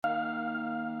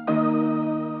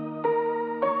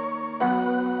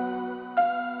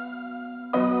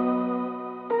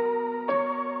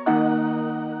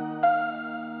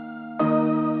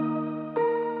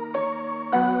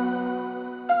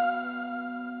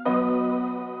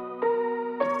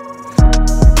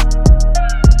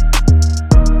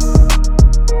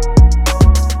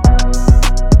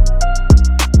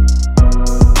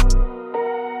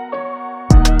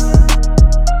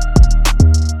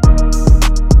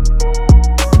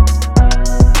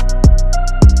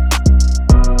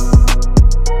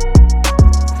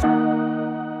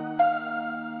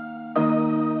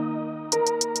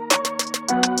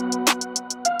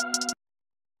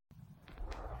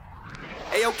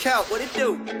Cal, what it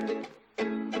do?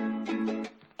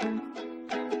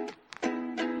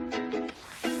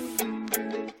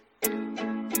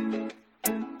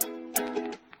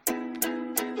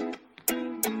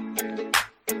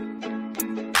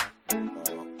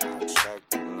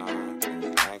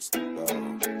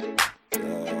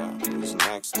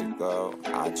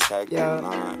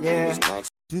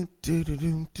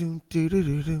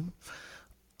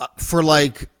 For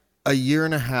like a year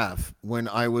and a half, when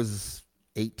I was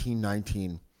 18,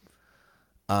 19,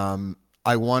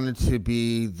 I wanted to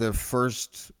be the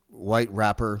first white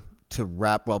rapper to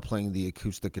rap while playing the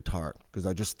acoustic guitar, because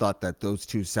I just thought that those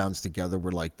two sounds together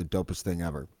were like the dopest thing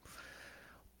ever.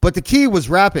 But the key was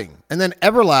rapping. And then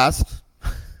Everlast,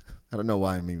 I don't know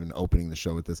why I'm even opening the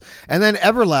show with this. And then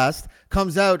Everlast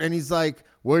comes out and he's like,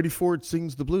 Whitey Ford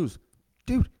sings the blues.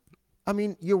 Dude, I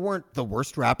mean, you weren't the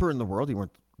worst rapper in the world. You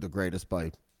weren't the greatest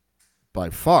by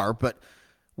far. But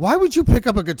why would you pick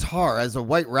up a guitar as a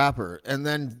white rapper and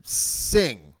then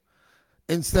sing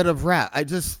instead of rap? I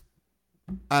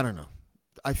don't know.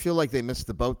 I feel like they missed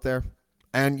the boat there.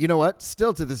 And you know what?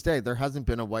 Still to this day, there hasn't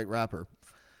been a white rapper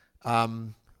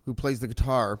who plays the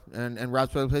guitar and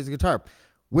raps while he plays the guitar,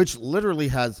 which literally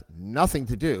has nothing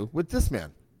to do with this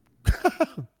man.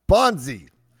 Bondzee.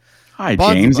 Hi,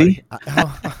 Jamesy.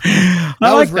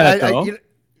 I like that, though.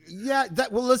 Yeah.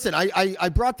 Well, listen, I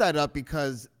brought that up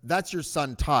because that's your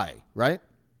son, Ty, right?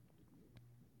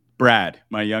 Brad,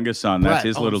 my youngest son. That's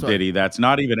his little ditty. That's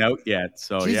not even out yet.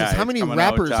 So, Jesus, yeah. How many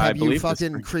rappers have you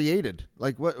fucking created?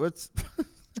 Like, what's...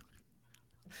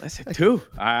 Listen, two.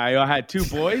 I had two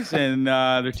boys, and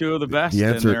they're two of the best. The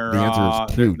answer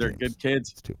is two. They're good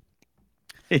kids. It's two.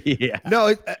 Yeah.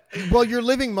 No, well, you're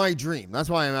living my dream. That's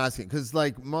why I'm asking, because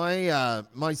like my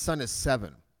son is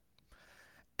 7,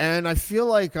 and I feel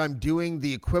like I'm doing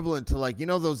the equivalent to, like, you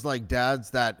know, those like dads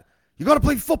that you got to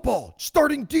play football,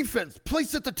 starting defense,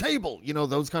 place at the table. You know,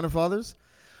 those kind of fathers.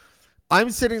 I'm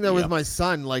sitting there with my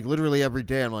son like literally every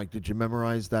day. I'm like, did you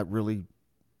memorize that really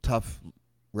tough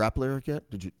rap lyric yet?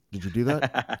 Did you do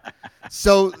that?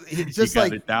 So it's just you got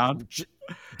like, it down?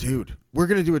 Dude, we're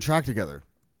gonna do a track together.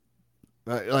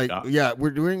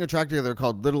 We're doing a track together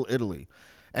called Little Italy,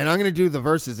 and I'm gonna do the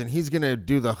verses, and he's gonna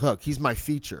do the hook. He's my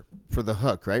feature for the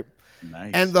hook, right?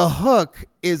 Nice. And the hook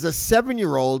is a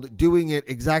 7-year-old doing it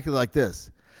exactly like this.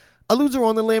 A loser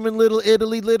on the lamb in Little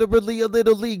Italy, literally a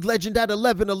little league legend at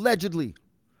 11, allegedly.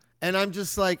 And I'm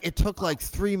just like, it took like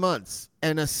 3 months,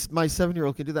 and my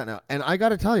 7-year-old can do that now. And I got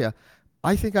to tell you,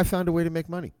 I think I found a way to make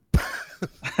money.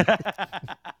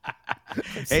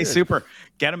 Hey, super.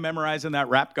 Get him memorizing that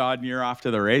rap god, and you're off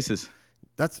to the races.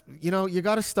 That's, you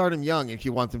got to start them young if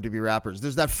you want them to be rappers.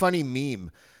 There's that funny meme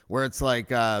where it's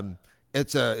like,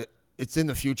 it's in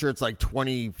the future. It's like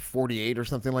 2048 or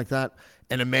something like that.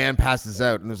 And a man passes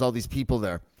out, and there's all these people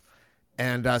there.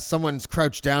 And someone's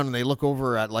crouched down, and they look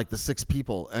over at like the 6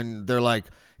 people, and they're like,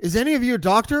 is any of you a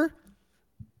doctor?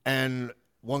 And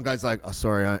one guy's like, oh,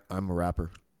 sorry, I'm a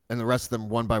rapper. And the rest of them,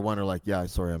 one by one, are like, yeah,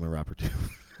 sorry, I'm a rapper too.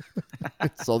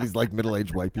 It's all these like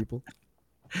middle-aged white people.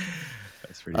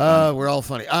 That's pretty funny. We're all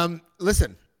funny.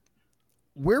 Listen,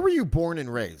 where were you born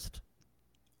and raised?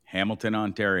 Hamilton,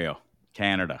 Ontario,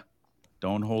 Canada.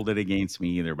 Don't hold it against me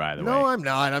either, by the way. No, I'm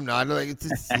not. Like, it's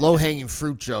this low-hanging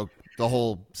fruit joke. The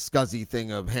whole scuzzy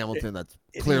thing of Hamilton that's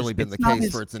clearly been the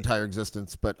case for its entire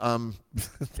existence. But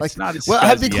like, not as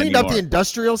have they cleaned anymore. up the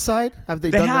industrial side? Have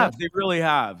they done have. that? They really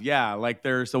have. Yeah, like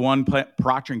there's the one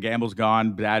Procter & Gamble's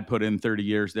gone. Dad put in 30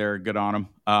 years there. Good on him.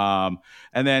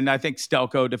 And then I think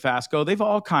Stelco, DeFasco, they've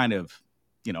all kind of,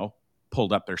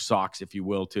 pulled up their socks, if you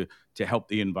will, to help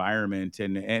the environment.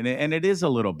 And it is a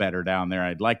little better down there,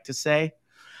 I'd like to say.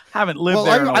 Haven't lived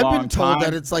there in a long time. I've been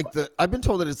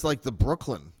told that it's like the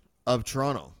Brooklyn of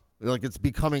Toronto. Like it's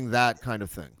becoming that kind of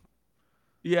thing.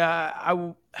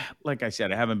 Yeah, like I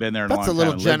said, I haven't been there in a long time. That's a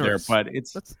little generous, but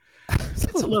it's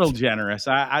a little generous.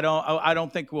 I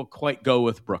don't think we'll quite go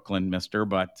with Brooklyn, Mister,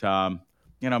 but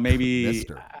maybe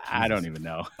Mister. I don't even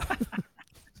know.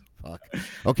 Fuck.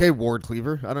 Okay, Ward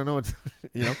Cleaver. I don't know what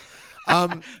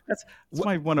That's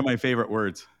one of my favorite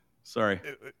words. Sorry.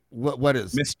 What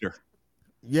is Mister?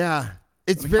 Yeah,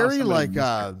 it's very like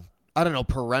I don't know,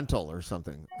 parental or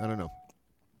something. I don't know.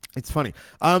 It's funny.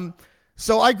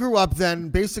 So I grew up then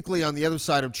basically on the other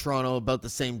side of Toronto, about the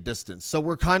same distance. So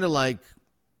we're kind of like,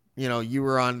 you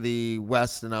were on the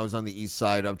west and I was on the east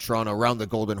side of Toronto, around the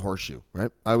Golden Horseshoe,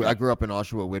 right? I grew up in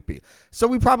Oshawa, Whitby. So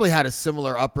we probably had a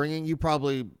similar upbringing. You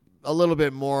probably a little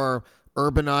bit more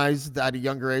urbanized at a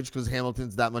younger age because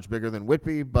Hamilton's that much bigger than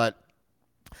Whitby. But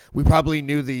We probably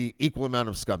knew the equal amount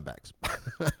of scumbags.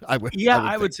 I Yeah, would I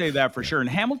think. would say that for Yeah. sure. And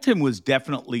Hamilton was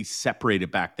definitely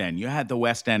separated back then. You had the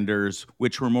West Enders,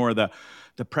 which were more the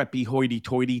preppy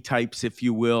hoity-toity types, if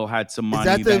you will, had some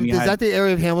money. Then you Is had that the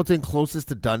area of Hamilton closest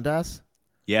to Dundas?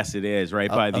 yes, it is right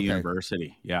Oh, by the okay.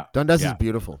 university. Yeah, Dundas is yeah.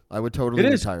 beautiful. I would It totally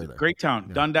is retire there. great town.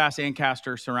 Yeah. Dundas,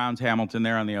 Ancaster surrounds Hamilton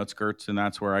there on the outskirts, and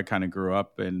that's where I kind of grew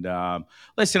up. And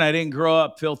listen, I didn't grow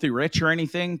up filthy rich or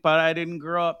anything, but I didn't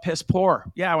grow up piss poor.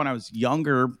 Yeah, when I was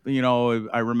younger,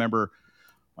 I remember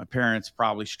my parents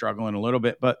probably struggling a little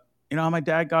bit, but my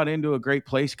dad got into a great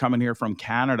place coming here from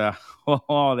Canada.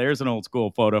 Oh, there's an old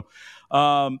school photo.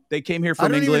 They came here I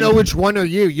from don't even know England. which one are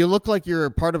you. You look like you're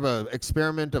part of an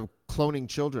experiment of cloning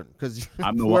children because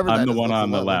whoever I'm that the is one looks a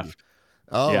on the lot like you. left.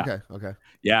 Oh, Yeah. okay, okay.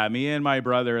 Yeah, me and my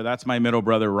brother, that's my middle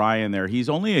brother Ryan there. He's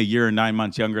only a year and 9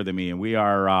 months younger than me, and we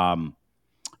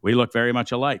look very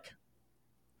much alike,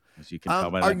 as you can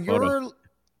tell by Are that photo.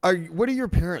 what are your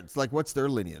parents like? What's their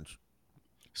lineage?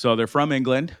 So they're from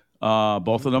England.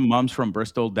 Both of them, mom's from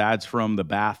Bristol, dad's from the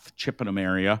Bath, Chippenham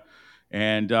area.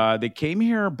 And they came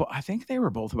here, I think they were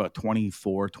both about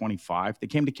 24, 25. They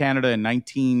came to Canada in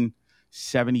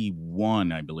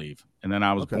 1971, I believe. And then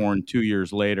I was Okay. born 2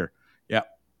 years later. Yeah.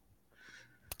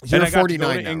 So And you're I got to go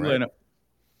 49 to now, England. right?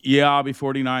 Yeah, I'll be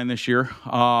 49 this year.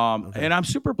 Okay. And I'm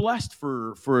super blessed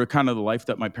for kind of the life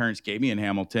that my parents gave me in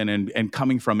Hamilton and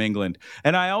coming from England.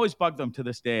 And I always bug them to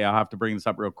this day. I'll have to bring this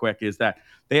up real quick is that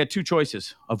they had two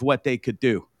choices of what they could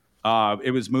do.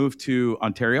 It was move to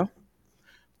Ontario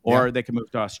or Yeah. they could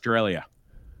move to Australia.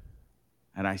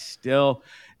 And I still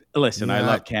listen, I Yeah.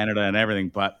 love Canada and everything,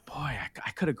 but boy,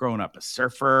 I could have grown up a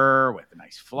surfer with a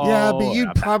nice Yeah, but flow.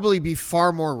 you'd probably be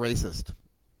far more racist.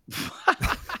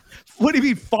 What do you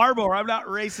mean far more? I'm not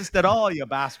racist at all, you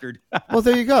bastard. Well,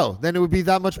 there you go. Then it would be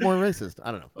that much more racist.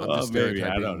 I don't know. I'm just Maybe. I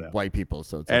stereotyping don't know. white people,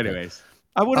 so it's okay. Anyways,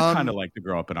 I would have kind of Um, liked to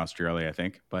grow up in Australia, I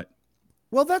think, but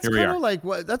Well, that's here we kind are. of like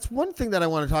that's one thing that I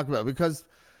want to talk about because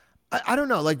I don't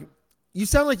know. Like, you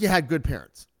sound like you had good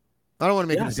parents. I don't want to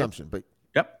make Yeah, an I did. assumption, but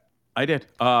Yep, I did.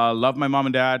 Love my mom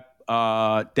and dad.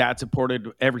 Dad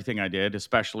supported everything I did,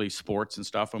 especially sports and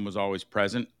stuff, and was always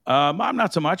present. Mom,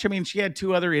 not so much. I mean, she had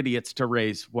two other idiots to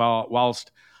raise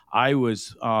whilst I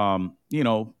was,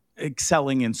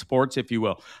 excelling in sports, if you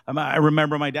will. I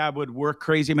remember my dad would work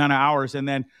crazy amount of hours, and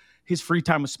then his free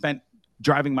time was spent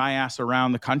driving my ass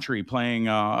around the country playing,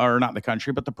 or not the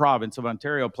country, but the province of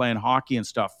Ontario, playing hockey and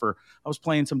stuff. I was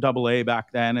playing some double A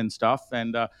back then and stuff,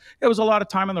 and it was a lot of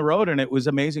time on the road, and it was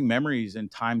amazing memories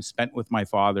and time spent with my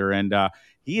father. And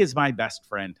he is my best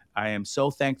friend. I am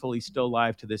so thankful he's still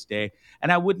alive to this day,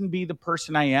 and I wouldn't be the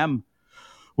person I am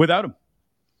without him.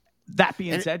 That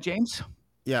being and, said, James,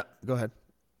 yeah, go ahead.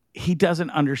 he doesn't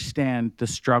understand the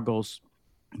struggles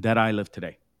that I live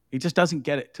today. He just doesn't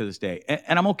get it to this day.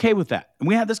 And I'm okay with that. And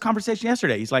we had this conversation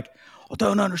yesterday. He's like, I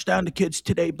don't understand the kids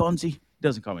today, Bondzee. He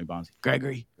doesn't call me Bondzee.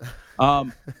 Gregory.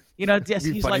 It'd be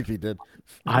he's funny like, if he did.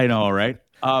 I know, right?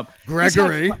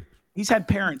 Gregory. He's had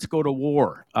parents go to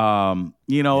war, and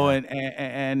they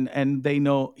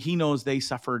know, he knows they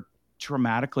suffered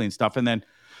traumatically and stuff. And then,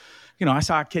 I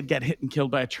saw a kid get hit and killed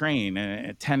by a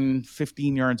train 10,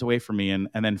 15 yards away from me and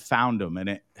then found him. And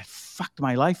it fucked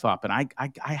my life up. And I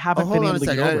haven't been able to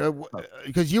get over it.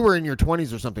 Because you were in your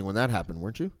 20s or something when that happened,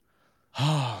 weren't you?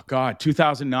 Oh, God,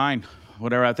 2009,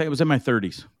 whatever. I think it was in my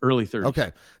 30s, early 30s.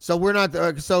 Okay. So we're not,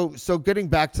 so getting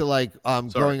back to like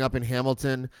growing up in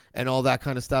Hamilton and all that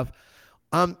kind of stuff.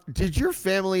 Did your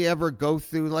family ever go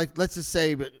through, like, let's just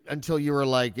say until you were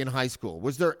like in high school,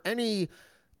 was there any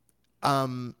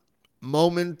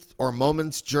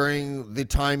moments during the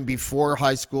time before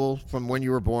high school from when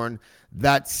you were born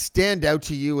that stand out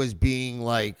to you as being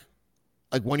like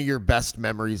one of your best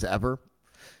memories ever?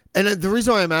 And the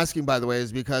reason why I'm asking, by the way,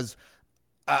 is because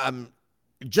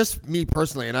just me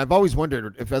personally, and I've always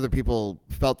wondered if other people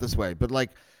felt this way, but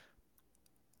like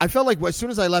I felt like as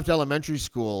soon as I left elementary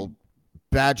school,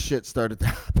 bad shit started to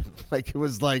happen. Like it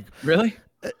was like, Really?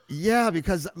 yeah,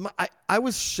 because I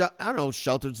was I don't know if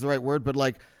sheltered's the right word, but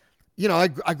like,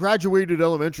 I graduated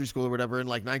elementary school or whatever in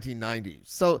like 1990.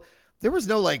 So there was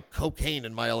no like cocaine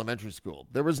in my elementary school.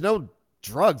 There was no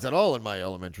drugs at all in my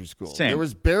elementary school. Same. There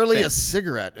was barely Same. a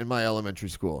cigarette in my elementary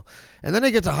school. And then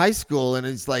I get to high school and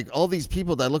it's like all these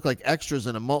people that look like extras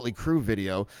in a Motley Crue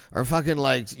video are fucking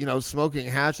like, smoking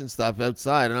hash and stuff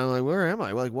outside. And I'm like, where am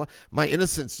I? Like, what? My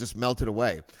innocence just melted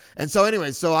away. And so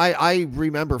anyway, so I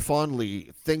remember fondly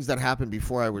things that happened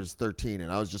before I was 13.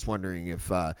 And I was just wondering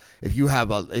if you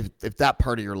have if that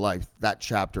part of your life, that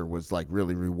chapter was like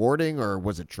really rewarding, or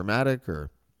was it traumatic,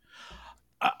 or?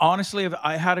 Honestly,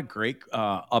 I had a great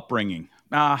upbringing.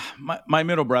 My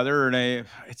middle brother, and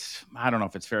I don't know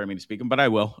if it's fair of me to speak him, but I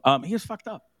will. He was fucked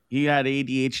up. He had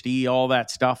ADHD, all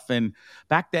that stuff, and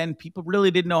back then people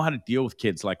really didn't know how to deal with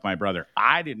kids like my brother.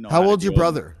 I didn't know How how to old's your deal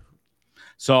with them. brother?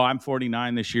 So I'm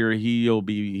 49 this year.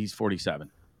 He's 47.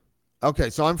 Okay,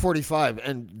 so I'm 45,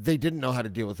 and they didn't know how to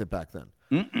deal with it back then.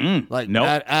 Like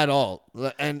Nope. at all.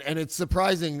 And it's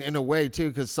surprising in a way too,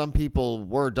 because some people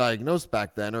were diagnosed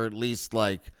back then, or at least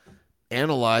like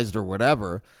analyzed or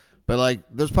whatever. But like,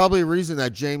 there's probably a reason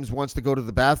that James wants to go to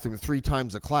the bathroom 3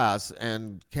 times a class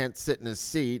and can't sit in his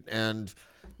seat, and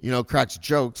cracks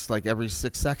jokes like every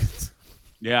 6 seconds.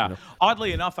 Yeah.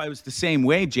 Oddly enough, I was the same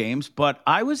way, James, but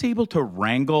I was able to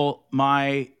wrangle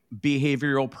my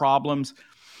behavioral problems.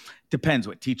 Depends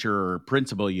what teacher or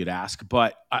principal you'd ask,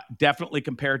 but definitely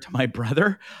compared to my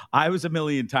brother, I was a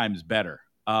million times better.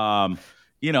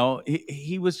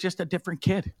 He was just a different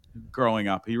kid growing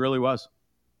up. He really was.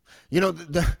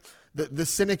 The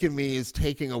cynic in me is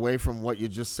taking away from what you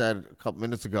just said a couple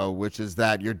minutes ago, which is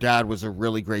that your dad was a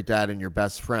really great dad and your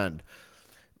best friend.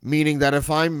 Meaning that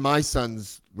if I'm my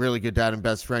son's really good dad and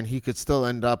best friend, he could still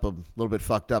end up a little bit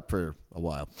fucked up for a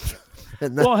while.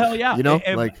 Well, hell yeah.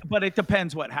 Like, but it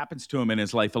depends what happens to him in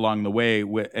his life along the way,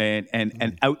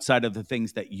 and outside of the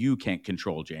things that you can't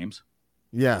control, James.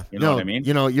 Yeah, you know what I mean.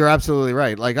 You're absolutely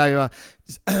right. Like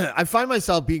I find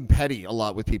myself being petty a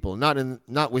lot with people.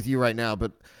 Not with you right now,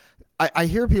 but I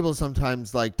hear people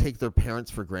sometimes like take their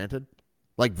parents for granted.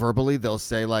 Like verbally, they'll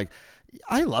say like,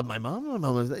 I love my mom. My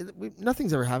mom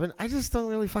nothing's ever happened. I just don't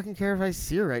really fucking care if I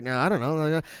see her right now. I don't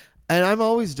know. And I'm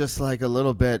always just like a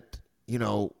little bit,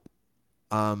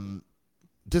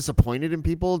 disappointed in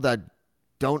people that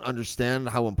don't understand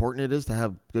how important it is to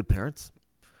have good parents.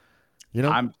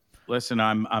 I'm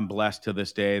blessed to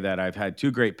this day that I've had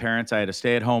 2 great parents. I had a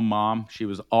stay-at-home mom. She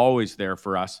was always there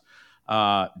for us.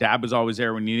 Dad was always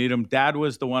there when you need him. Dad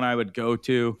was the one I would go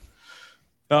to.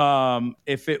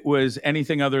 If it was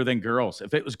anything other than girls.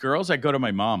 If it was girls, I'd go to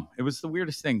my mom. It was the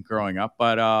weirdest thing growing up.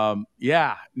 But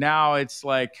now it's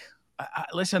like,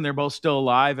 listen, they're both still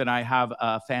alive, and I have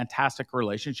a fantastic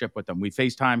relationship with them. We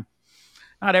FaceTime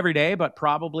not every day, but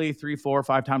probably 3, 4,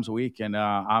 5 times a week. And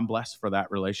I'm blessed for that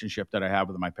relationship that I have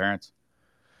with my parents.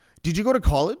 Did you go to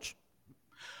college?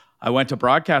 I went to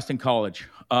broadcasting college.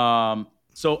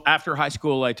 So after high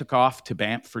school, I took off to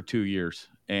Banff for 2 years,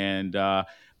 and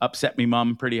upset me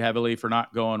mom pretty heavily for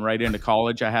not going right into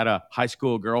college. I had a high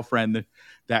school girlfriend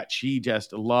that she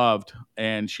just loved,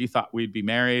 and she thought we'd be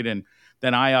married. And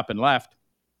then I up and left.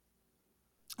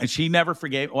 And she never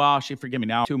forgave. Well, she forgave me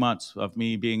now. 2 months of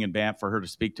me being in Banff for her to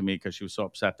speak to me because she was so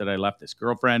upset that I left this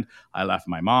girlfriend. I left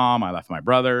my mom. I left my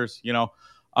brothers. Do you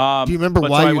remember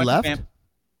why you left?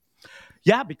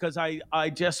 Yeah, because I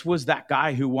just was that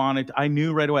guy who I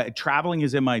knew right away. Traveling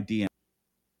is in my DNA.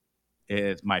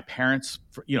 It's my parents,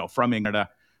 from England.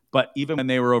 But even when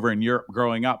they were over in Europe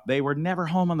growing up, they were never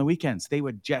home on the weekends. They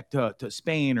would jet to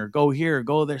Spain or go here,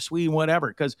 go there, Sweden, whatever,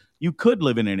 because you could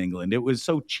live in England. It was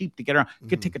so cheap to get around. You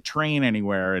could take a train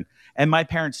anywhere. And my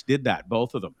parents did that,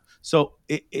 both of them. So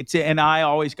and I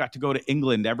always got to go to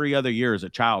England every other year as a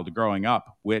child growing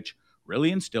up, which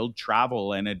really instilled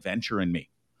travel and adventure in me.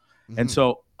 And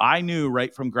so I knew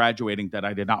right from graduating that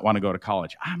I did not want to go to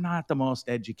college. I'm not the most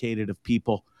educated of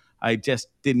people. I just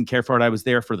didn't care for it. I was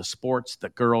there for the sports, the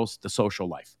girls, the social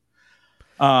life.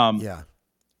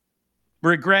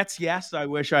 Regrets, yes. I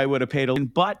wish I would have paid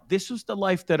but this was the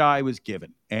life that I was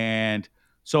given. And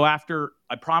so after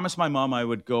I promised my mom I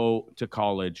would go to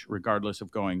college, regardless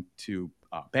of going to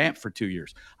Banff for 2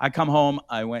 years. I come home.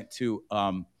 I went to,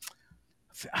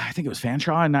 I think it was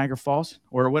Fanshawe in Niagara Falls,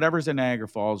 or whatever's in Niagara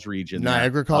Falls region.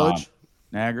 Niagara College?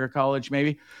 Niagara College,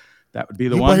 maybe. That would be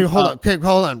the one. Wait, hold on. Okay,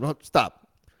 hold on. Stop.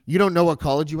 You don't know what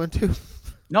college you went to?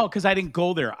 No, because I didn't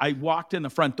go there. I walked in the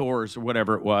front doors or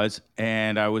whatever it was,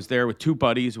 and I was there with 2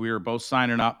 buddies. We were both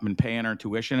signing up and paying our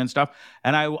tuition and stuff.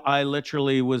 And I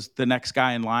literally was the next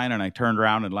guy in line, and I turned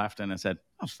around and left, and I said,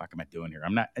 "What the fuck am I doing here?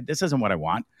 This isn't what I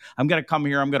want. I'm going to come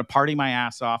here. I'm going to party my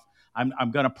ass off.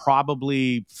 I'm going to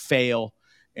probably fail."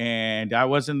 And I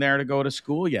wasn't there to go to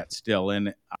school yet still.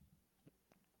 And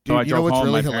so I drove home.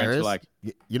 Really hilarious?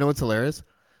 You know what's hilarious?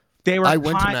 They were. I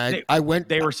went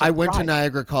to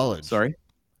Niagara College. Sorry,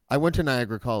 I went to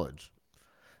Niagara College.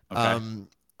 Okay.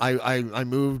 I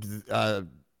moved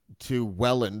to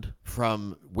Welland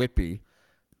from Whitby,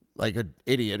 like an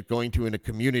idiot, going to a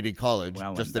community college,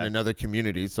 just in another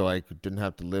community, so I didn't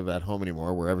have to live at home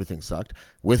anymore, where everything sucked,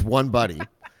 with one buddy.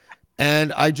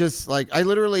 And I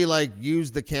literally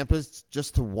used the campus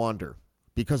just to wander,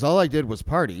 because all I did was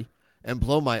party and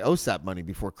blow my OSAP money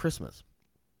before Christmas.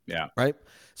 Yeah. right?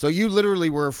 So you literally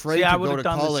were afraid See, I to would go have to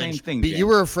done the college. same thing, But you James.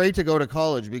 were afraid to go to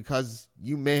college because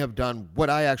you may have done what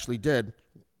I actually did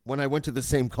when I went to the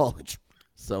same college.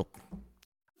 So,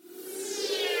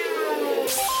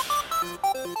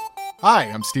 Hi,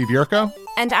 I'm Steve Yerko.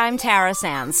 And I'm Tara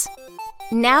Sands.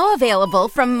 Now available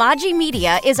from Bondzee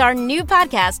Media is our new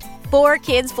podcast,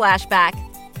 4Kids Flashback.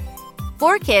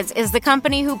 4Kids is the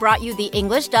company who brought you the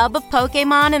English dub of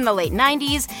Pokemon in the late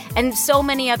 90s and so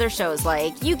many other shows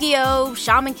like Yu-Gi-Oh!,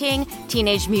 Shaman King,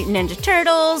 Teenage Mutant Ninja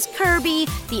Turtles, Kirby,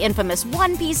 the infamous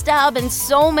One Piece dub, and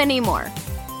so many more.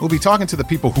 We'll be talking to the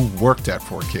people who worked at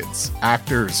 4Kids.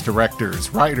 Actors, directors,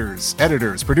 writers,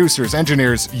 editors, producers,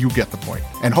 engineers, you get the point.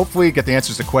 And hopefully get the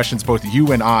answers to questions both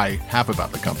you and I have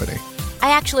about the company.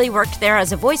 I actually worked there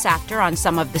as a voice actor on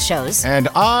some of the shows. And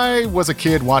I was a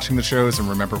kid watching the shows and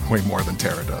remember way more than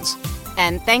Tara does.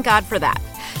 And thank God for that.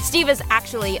 Steve is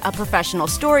actually a professional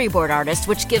storyboard artist,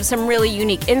 which gives some really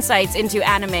unique insights into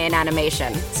anime and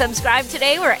animation. Subscribe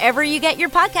today wherever you get your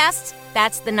podcasts.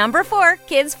 That's the number 4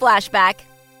 Kids Flashback.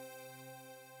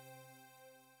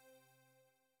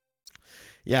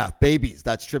 yeah, babies,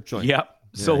 that strip joint. Yep.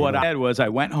 So Yeah, what you're I did was I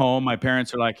went home. My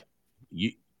parents are like,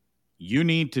 you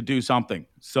need to do something.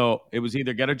 So it was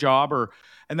either get a job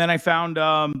and then I found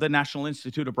the National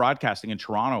Institute of Broadcasting in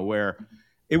Toronto, where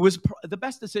it was the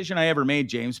best decision I ever made,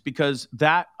 James, because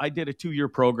I did a 2-year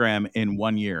program in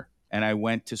 1 year, and I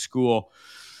went to school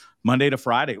Monday to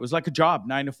Friday. It was like a job,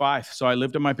 9 to 5. So I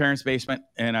lived in my parents' basement,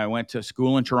 and I went to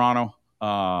school in Toronto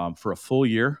for a full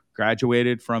year,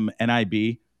 graduated from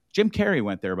NIB. Jim Carrey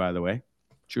went there, by the way.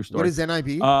 True story. What is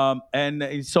NIB?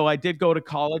 And so I did go to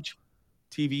college,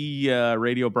 TV,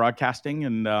 radio broadcasting,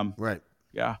 and right.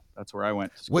 Yeah, that's where I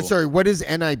went to school. What does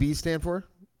NIB stand for?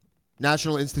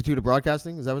 National Institute of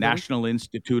Broadcasting? Is that what National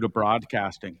Institute of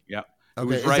Broadcasting. Yep. Okay. It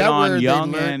was Is right that on where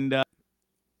Young they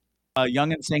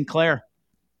and St. Clair.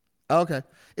 Okay.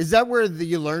 Is that where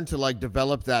you learn to like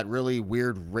develop that really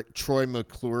weird Troy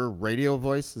McClure radio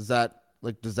voice? Is that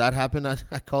does that happen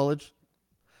at college?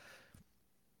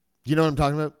 You know what I'm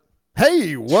talking about?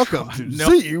 Hey, welcome to No.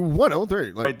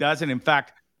 CU103. It doesn't. In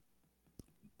fact,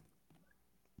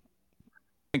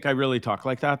 I think I really talk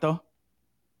like that, though.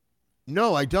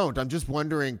 No, I don't. I'm just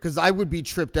wondering, because I would be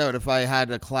tripped out if I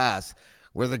had a class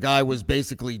where the guy was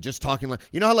basically just talking like,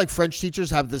 you know how like French teachers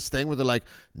have this thing where they're like,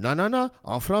 no, en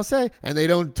français, and they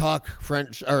don't talk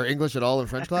French or English at all in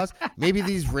French class? Maybe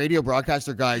these radio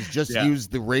broadcaster guys just use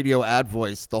the radio ad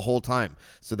voice the whole time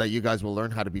so that you guys will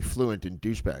learn how to be fluent in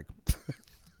douchebag.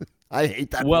 I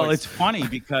hate that Well, voice. it's funny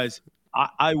because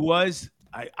I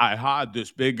had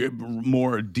this big,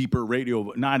 more deeper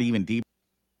radio, not even deep,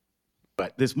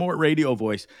 but this more radio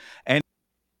voice. And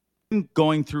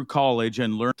going through college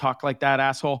and talk like that,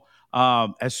 asshole.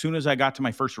 As soon as I got to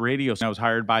my first radio, I was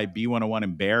hired by B101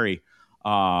 in Barrie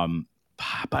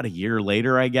about a year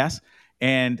later, I guess.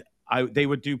 And they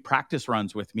would do practice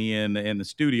runs with me in the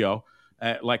studio,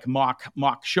 like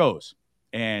mock shows.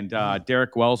 And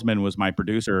Derek Wellsman was my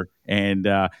producer, and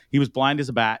he was blind as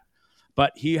a bat,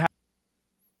 but he had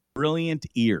a brilliant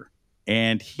ear.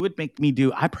 And he would make me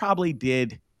I probably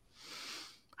did,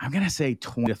 I'm going to say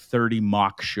 20 to 30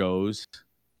 mock shows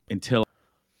until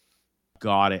I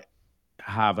got it.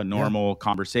 Have a normal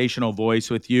conversational voice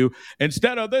with you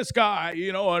instead of this guy,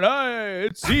 and hey,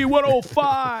 it's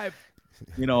C105.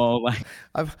 Like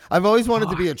I've always wanted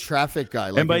to be a traffic guy,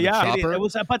 like but yeah, chopper. it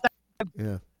was but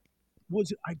that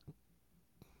was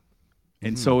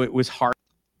and so it was hard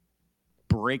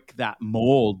to break that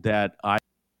mold that I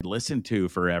listened to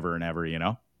forever and ever,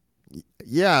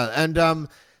 Yeah, and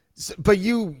but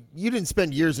you didn't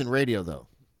spend years in radio though.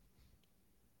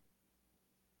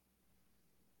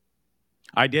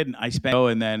 I didn't. I spent,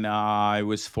 and then I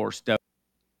was forced out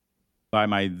by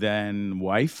my then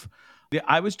wife.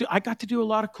 I got to do a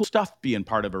lot of cool stuff being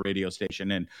part of a radio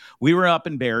station, and we were up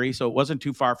in Barrie, so it wasn't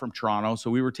too far from Toronto. So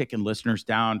we were taking listeners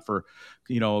down for,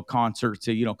 concerts,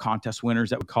 contest winners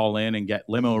that would call in and get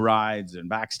limo rides and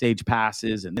backstage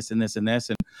passes and this and this and this.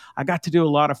 And I got to do a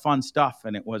lot of fun stuff,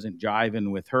 and it wasn't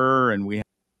jiving with her. And we had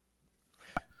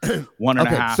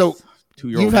 1.5, so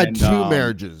 2-year-old. You've had two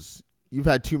marriages. You've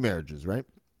had 2 marriages, right?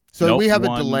 So Nope, we have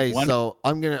one- a delay. one So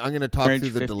I'm gonna talk marriage, through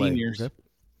the 15 delay. years. Okay?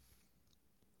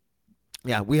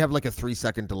 Yeah, we have like a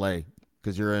 3-second delay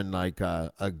because you're in like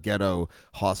a ghetto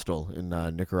hostel in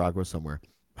Nicaragua somewhere,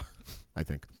 I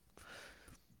think.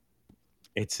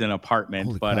 It's an apartment,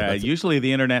 Holy but crap, usually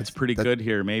the internet's pretty good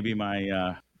here. Maybe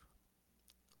my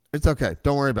It's okay.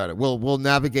 Don't worry about it. We'll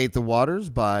navigate the waters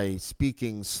by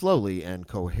speaking slowly and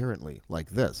coherently like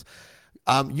this.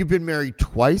 You've been married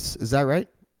twice, is that right?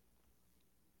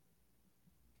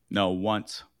 no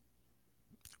once.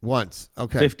 Once.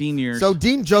 Okay. 15 years. So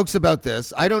Dean jokes about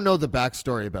this. I don't know the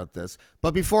backstory about this,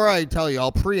 but before I tell you,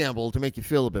 I'll preamble to make you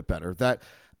feel a bit better that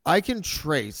I can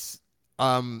trace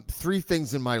 3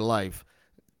 things in my life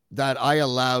that I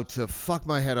allowed to fuck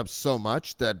my head up so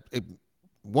much that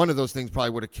one of those things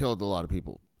probably would have killed a lot of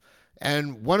people.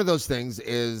 And one of those things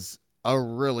is a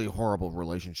really horrible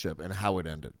relationship and how it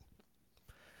ended.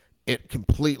 It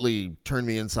completely turned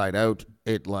me inside out.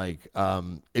 It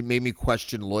made me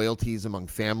question loyalties among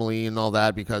family and all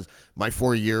that, because my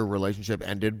 4-year relationship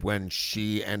ended when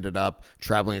she ended up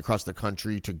traveling across the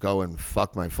country to go and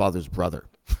fuck my father's brother.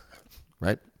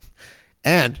 Right?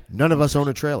 And none of us own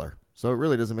a trailer. So it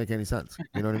really doesn't make any sense.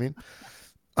 You know what I mean?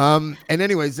 And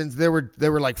anyways, and there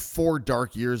were like 4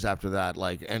 dark years after that.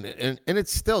 Like, and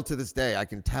it's still to this day, I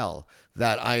can tell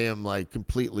that I am like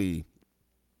completely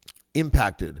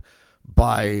impacted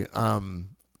by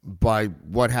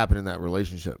what happened in that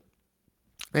relationship.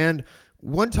 And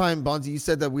one time, Bondzee, you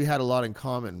said that we had a lot in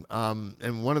common.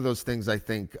 And one of those things I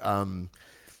think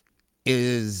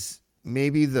is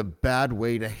maybe the bad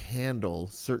way to handle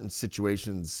certain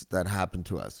situations that happen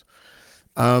to us.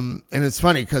 And it's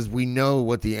funny because we know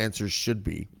what the answers should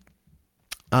be.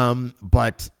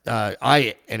 But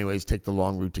I, anyways, take the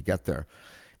long route to get there.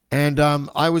 And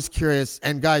I was curious,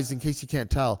 and guys, in case you can't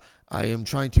tell, I am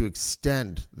trying to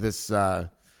extend this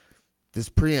this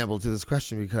preamble to this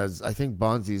question because I think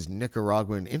Bondzee's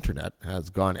Nicaraguan internet has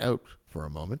gone out for a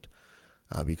moment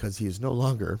because he is no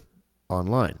longer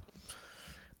online.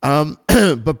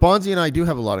 But Bondzee and I do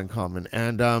have a lot in common,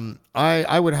 and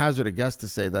I would hazard a guess to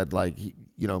say that, like,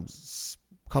 you know,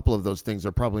 a couple of those things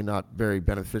are probably not very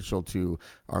beneficial to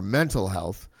our mental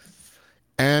health.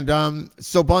 And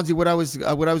so, Bondzee, what I was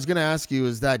going to ask you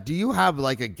is that, do you have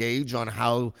like a gauge on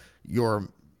how your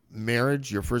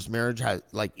first marriage, has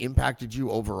like impacted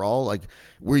you overall? Like,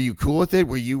 were you cool with it?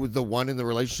 Were you the one in the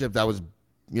relationship that was,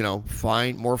 you know,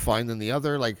 more fine than the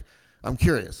other? Like, I'm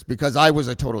curious because I was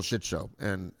a total shit show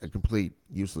and a complete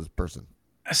useless person.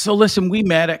 So listen, we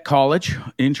met at college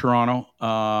in Toronto.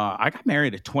 I got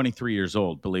married at 23 years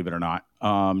old, believe it or not.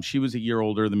 She was a year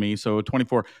older than me, so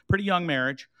 24, pretty young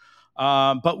marriage.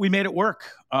 But we made it work.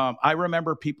 I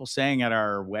remember people saying at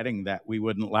our wedding that we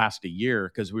wouldn't last a year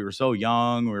because we were so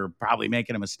young. We were probably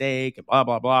making a mistake and blah,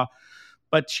 blah, blah.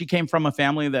 But she came from a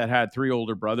family that had 3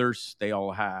 older brothers. They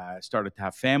all started to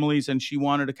have families, and she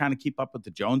wanted to kind of keep up with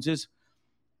the Joneses.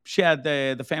 She had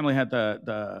the family had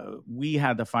we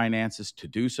had the finances to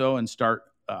do so and start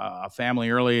a family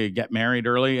early, get married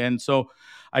early. And so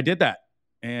I did that.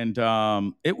 And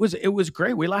it was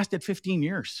great. We lasted 15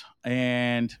 years.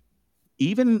 And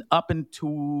even up and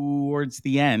towards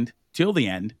the end, till the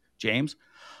end, James,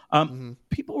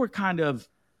 people were kind of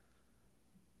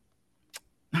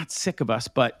not sick of us,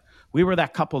 but we were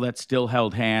that couple that still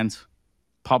held hands,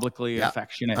 publicly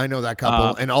affectionate. I know that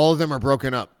couple, and all of them are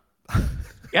broken up.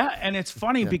 Yeah, and it's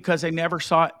funny because I never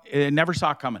saw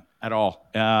it coming at all.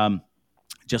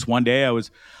 Just one day, I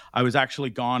was actually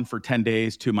gone for 10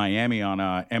 days to Miami on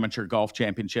amateur golf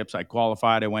championships. I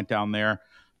qualified. I went down there,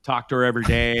 talked to her every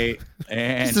day.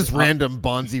 And this is random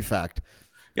Bondzee fact.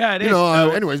 Yeah, it is.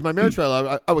 Anyways, my marriage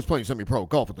trial, I was playing semi-pro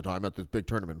golf at the time at this big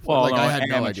tournament. Well, I had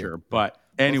amateur, no idea. But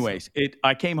anyways,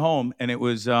 I came home and it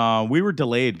was we were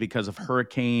delayed because of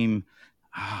Hurricane.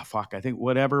 I think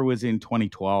whatever was in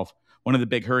 2012. One of the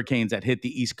big hurricanes that hit the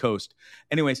East Coast.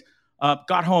 Anyways,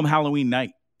 got home Halloween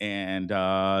night. And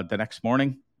the next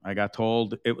morning, I got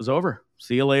told it was over.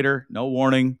 See you later. No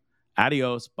warning.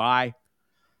 Adios. Bye.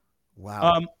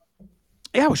 Wow.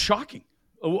 Yeah, it was shocking.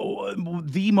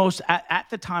 The most, at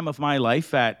the time of my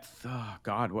life,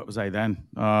 what was I then?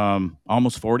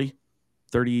 Almost 40,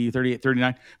 30, 38,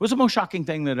 39. It was the most shocking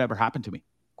thing that ever happened to me,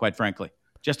 quite frankly.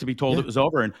 Just to be told it was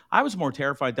over. And I was more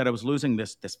terrified that I was losing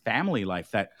this family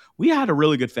life, that we had a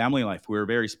really good family life. We were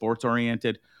very sports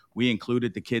oriented. We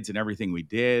included the kids in everything we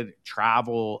did,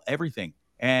 travel, everything.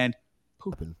 And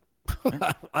pooping.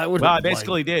 I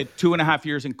basically did 2.5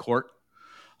 years in court,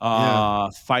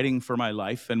 fighting for my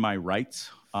life and my rights.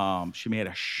 She made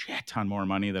a shit ton more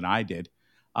money than I did.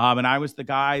 And I was the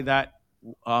guy that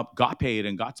got paid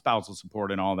and got spousal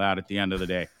support and all that at the end of the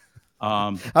day.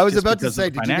 I was about to say,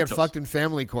 did you get fucked in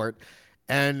family court?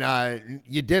 And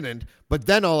you didn't. But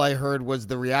then all I heard was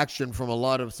the reaction from a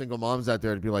lot of single moms out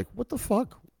there to be like, what the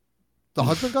fuck? The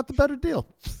husband got the better deal.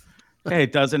 Hey,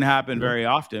 it doesn't happen very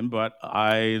often, but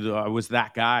I was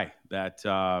that guy that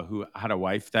who had a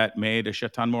wife that made a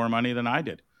shit ton more money than I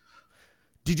did.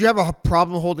 Did you have a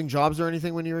problem holding jobs or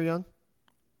anything when you were young?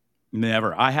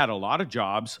 Never. I had a lot of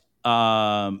jobs,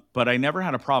 but I never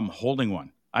had a problem holding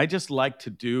one. I just like to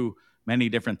do many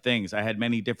different things. I had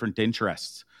many different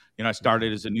interests. I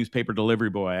started as a newspaper delivery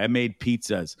boy. I made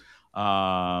pizzas.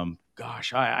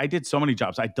 I did so many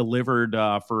jobs. I delivered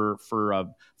for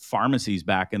pharmacies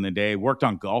back in the day. Worked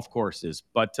on golf courses,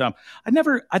 but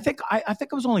I think I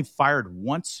was only fired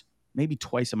once, maybe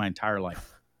twice in my entire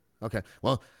life. Okay,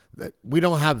 well, we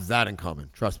don't have that in common.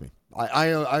 Trust me.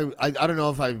 I don't know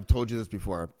if I've told you this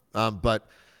before, but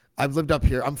I've lived up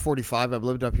here. I'm 45. I've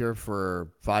lived up here for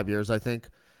 5 years, I think.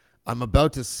 I'm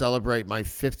about to celebrate my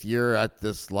 5th year at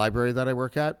this library that I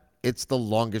work at. It's the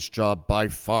longest job by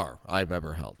far I've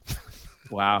ever held.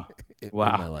 Wow. in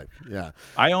my life. Yeah.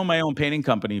 I own my own painting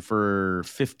company for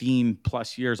 15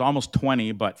 plus years, almost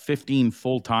 20, but 15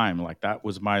 full time. Like that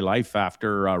was my life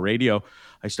after radio.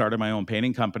 I started my own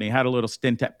painting company, had a little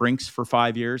stint at Brinks for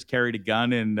 5 years, carried a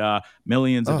gun and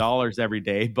millions of dollars every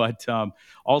day. But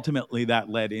ultimately that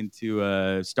led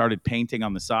into started painting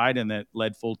on the side, and that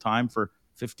led full time for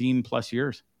 15 plus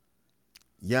years.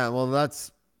 Yeah. Well,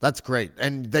 that's great.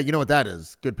 And you know what that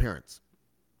is? Good parents.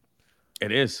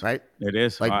 It is. Right? It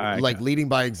is. Like leading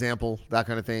by example, that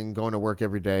kind of thing, going to work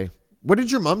every day. What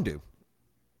did your mom do?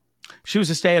 She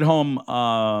was a stay-at-home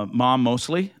mom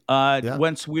mostly.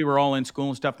 Once we were all in school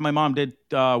and stuff, my mom did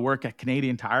work at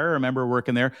Canadian Tire. I remember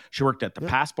working there. She worked at the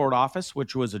passport office,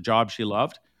 which was a job she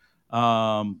loved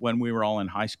when we were all in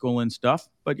high school and stuff.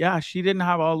 But yeah, she didn't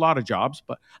have a lot of jobs.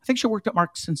 But I think she worked at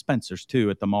Marks and Spencer's too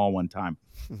at the mall one time,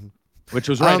 which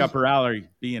was right up her alley,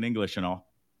 being English and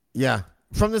all. Yeah.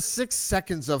 From the 6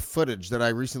 seconds of footage that I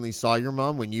recently saw your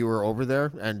mom when you were over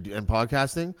there and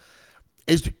podcasting,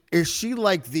 is she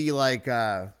like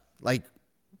the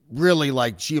really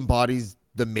like she embodies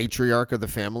the matriarch of the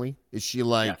family? Is she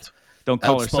like don't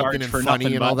call her Sarge and for funny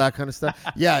nothing, and all that kind of stuff?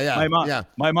 Yeah.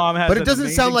 My mom has. But it doesn't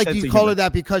sound like you call her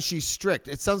that because she's strict.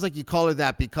 It sounds like you call her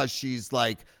that because she's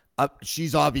like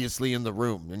she's obviously in the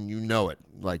room and you know it,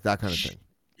 like that kind of thing.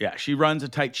 Yeah, she runs a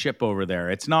tight ship over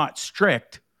there. It's not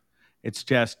strict. It's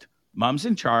just mom's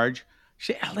in charge.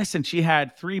 She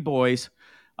had 3 boys.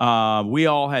 We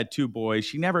all had 2 boys.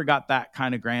 She never got that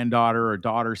kind of granddaughter or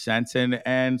daughter sense.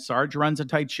 And Sarge runs a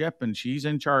tight ship, and she's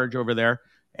in charge over there.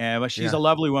 But she's a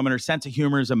lovely woman. Her sense of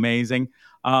humor is amazing.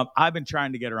 I've been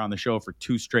trying to get her on the show for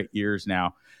 2 straight years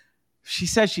now. She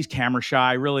says she's camera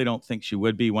shy. I really don't think she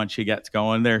would be once she gets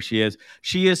going. There she is.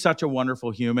 She is such a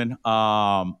wonderful human.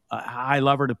 I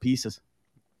love her to pieces.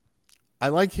 I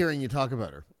like hearing you talk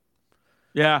about her.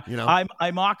 Yeah,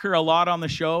 I mock her a lot on the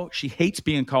show. She hates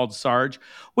being called Sarge,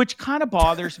 which kind of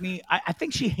bothers me. I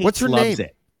think she hates. What's her loves name?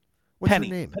 It. What's Penny,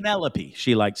 her name? Penelope.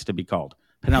 She likes to be called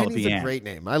Penelope. Penny's a Ann. great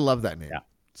name. I love that name. Yeah,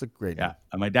 it's a great name.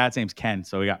 Yeah, my dad's name's Ken,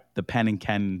 so we got the Pen and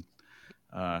Ken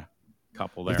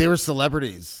couple there. If they were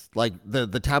celebrities, like the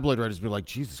tabloid writers would be like,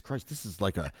 Jesus Christ, this is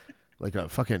like a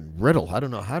fucking riddle. I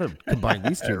don't know how to combine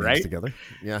these 2 names together.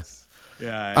 Yes.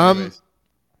 Yeah. Anyways.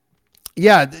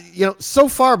 Yeah. So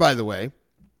far, by the way,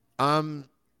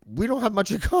 we don't have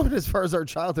much in common as far as our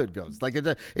childhood goes. Like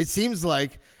it seems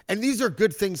like, and these are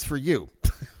good things for you.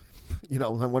 I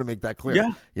want to make that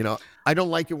clear. Yeah. I don't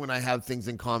like it when I have things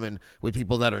in common with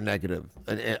people that are negative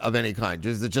of any kind.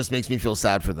 It just makes me feel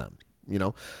sad for them.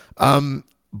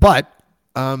 But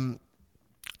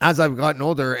as I've gotten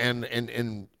older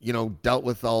and dealt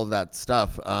with all of that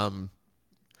stuff,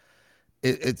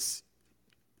 it's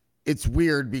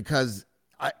weird because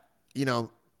I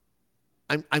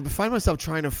find myself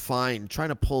trying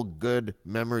to pull good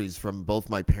memories from both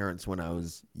my parents when I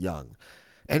was young.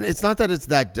 And it's not that it's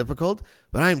that difficult,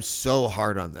 but I'm so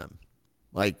hard on them.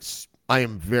 Like I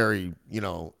am very,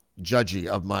 judgy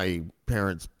of my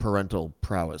parents' parental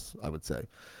prowess, I would say.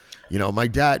 My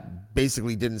dad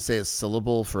basically didn't say a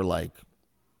syllable from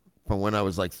when I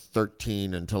was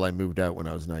 13 until I moved out when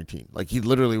I was 19. Like he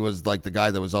literally was like the guy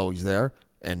that was always there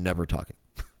and never talking.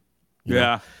 You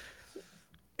know?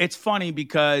 It's funny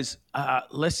because,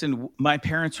 listen, my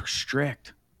parents were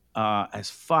strict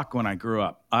as fuck when I grew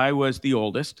up. I was the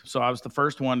oldest, so I was the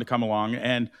first one to come along.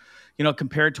 And,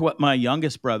 compared to what my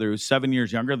youngest brother, who's 7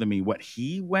 years younger than me, what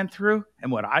he went through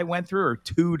and what I went through are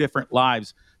 2 different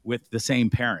lives with the same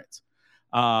parents.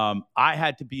 I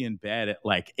had to be in bed at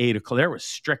 8 o'clock. There was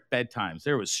strict bedtimes.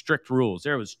 There was strict rules.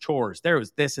 There was chores. There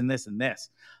was this and this and this.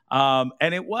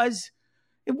 And it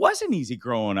wasn't easy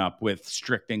growing up with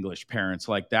strict English parents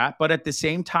like that. But at the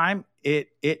same time,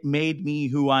 it made me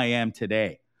who I am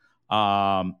today.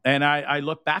 And I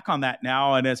look back on that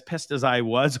now, and as pissed as I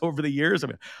was over the years,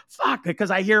 because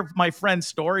I hear my friends'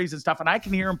 stories and stuff, and I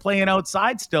can hear them playing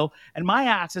outside still, and my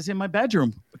ass is in my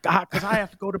bedroom because I have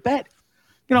to go to bed.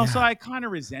 So I kind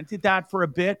of resented that for a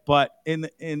bit, but in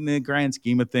the grand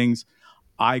scheme of things,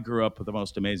 I grew up with the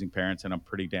most amazing parents, and I'm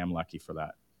pretty damn lucky for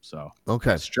that. So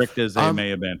okay, strict as they may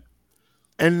have been.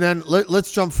 And then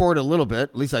let's jump forward a little bit.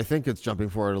 At least I think it's jumping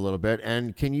forward a little bit.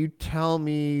 And can you tell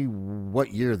me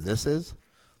what year this is?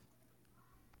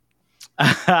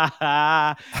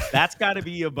 That's got to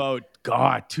be about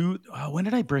when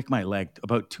did I break my leg?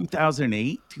 About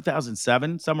 2008,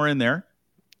 2007, somewhere in there.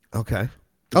 Okay.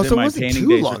 Oh, so it wasn't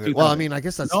too long. Well, I mean, I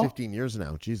guess that's 15 years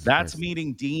now. Jesus That's Christ.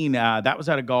 meeting Dean. That was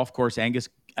at a golf course, Angus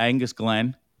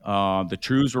Glen. The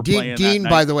Trues were playing. Dean,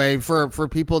 by the way, for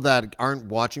people that aren't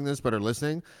watching this but are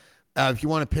listening, if you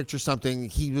want to picture something,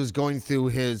 he was going through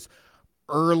his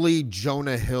early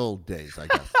Jonah Hill days, I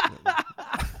guess.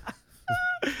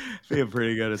 Be a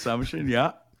pretty good assumption,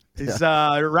 yeah. He's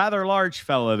a rather large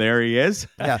fella. There he is.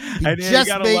 Yeah,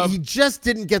 he just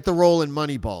didn't get the role in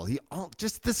Moneyball.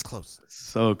 Just this close.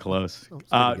 So close.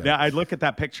 Now I look at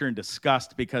that picture in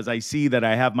disgust because I see that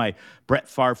I have my Brett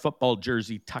Favre football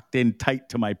jersey tucked in tight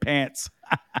to my pants.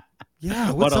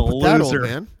 Yeah, what's up with that, old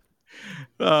man?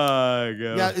 Oh, God.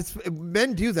 Yeah,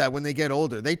 men do that when they get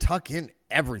older. They tuck in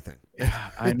everything.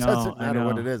 I know. It doesn't matter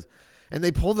what it is. And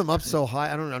they pull them up so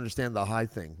high. I don't understand the high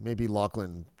thing. Maybe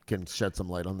Lachlan can shed some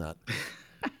light on that.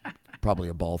 Probably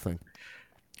a ball thing.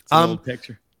 It's an old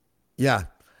picture. Yeah.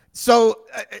 So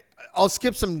I'll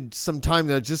skip some time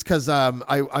there just because I'm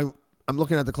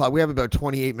looking at the clock. We have about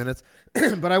 28 minutes.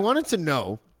 But I wanted to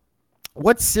know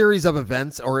what series of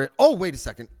events wait a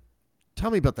second.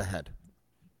 Tell me about the head.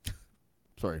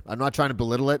 Sorry. I'm not trying to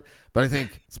belittle it, but I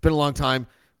think it's been a long time.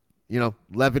 You know,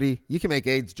 levity. You can make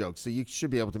AIDS jokes, so you should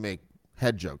be able to make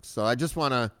head jokes. So I just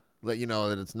want to let you know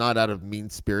that it's not out of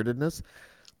mean-spiritedness,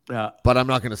 but I'm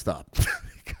not going to stop.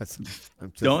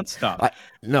 Don't stop.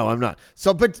 No, I'm not.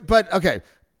 So, but okay.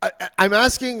 I'm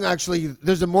asking, actually,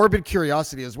 there's a morbid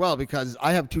curiosity as well, because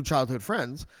I have two childhood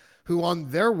friends who on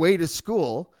their way to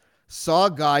school saw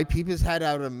a guy peep his head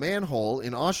out of a manhole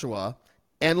in Oshawa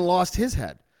and lost his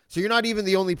head. So you're not even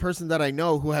the only person that I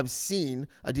know who have seen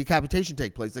a decapitation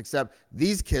take place, except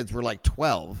these kids were like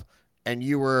 12 and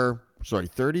you were,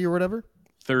 30 or whatever?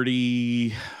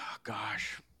 30.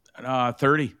 Gosh.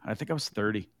 30. I think I was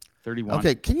 30. 31.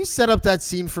 Okay. Can you set up that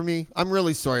scene for me? I'm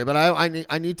really sorry, but I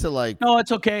need to No,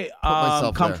 it's okay. Put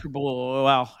myself comfortable. There.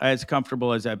 Well, as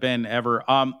comfortable as I've been ever.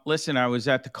 Listen, I was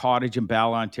at the Cottage in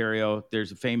Bala, Ontario.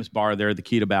 There's a famous bar there, the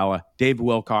Key to Bala. Dave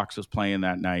Wilcox was playing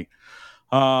that night.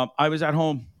 I was at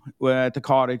home at the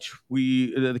Cottage.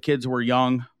 The kids were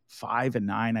young, 5 and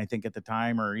 9, I think at the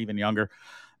time, or even younger.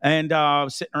 And I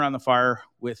was sitting around the fire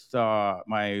with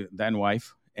my then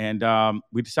wife, and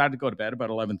we decided to go to bed about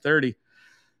 11:30.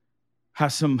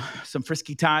 Have some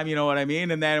frisky time, you know what I mean?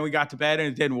 And then we got to bed and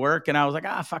it didn't work, and I was like,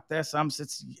 fuck this.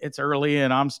 It's early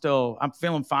and I'm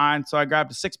feeling fine. So I grabbed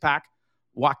a 6-pack,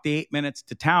 walked the 8 minutes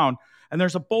to town, and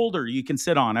there's a boulder you can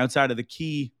sit on outside of the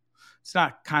Key. It's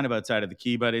not kind of outside of the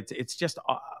Key, but it's just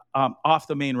off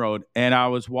the main road. And I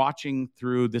was watching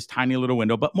through this tiny little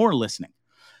window, but more listening,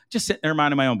 just sitting there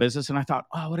minding my own business. And I thought,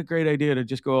 what a great idea to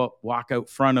just go walk out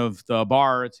front of the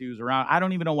bar and see who's around. I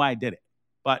don't even know why I did it,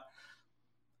 but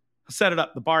I set it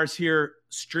up. The bar's here,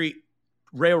 street,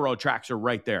 railroad tracks are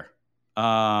right there.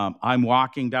 I'm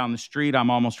walking down the street.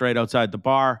 I'm almost right outside the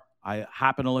bar. I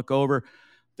happen to look over.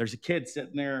 There's a kid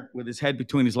sitting there with his head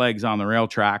between his legs on the rail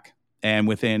track. And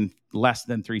within less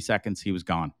than 3 seconds, he was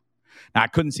gone. Now, I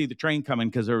couldn't see the train coming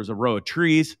because there was a row of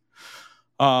trees.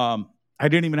 I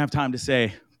didn't even have time to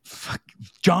say, fuck,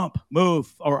 jump,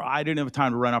 move, or I didn't have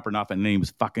time to run up or nothing. And he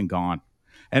was fucking gone.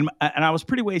 And I was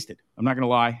pretty wasted. I'm not going to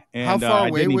lie. And, how far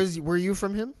away were you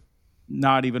from him?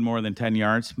 Not even more than 10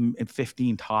 yards,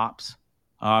 15 tops.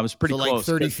 I was pretty close.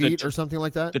 Like 30 feet or something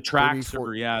like that? The tracks,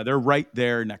 they're right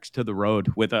there next to the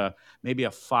road with maybe a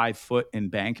 5-foot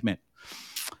embankment.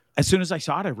 As soon as I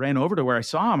saw it, I ran over to where I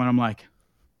saw him, and I'm like,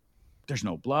 there's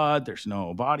no blood, there's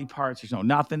no body parts, there's no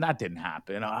nothing. That didn't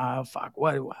happen. Fuck,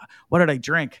 what did I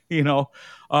drink? You know?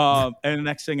 And the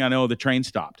next thing I know, the train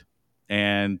stopped.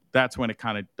 And that's when it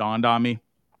kind of dawned on me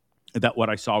that what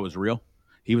I saw was real.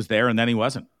 He was there, and then he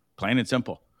wasn't. Plain and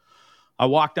simple. I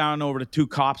walked down over to 2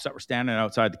 cops that were standing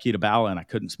outside the Key to Bala, and I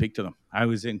couldn't speak to them. I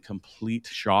was in complete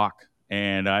shock.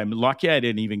 And I'm lucky I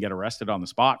didn't even get arrested on the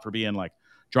spot for being like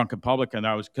drunk in public. And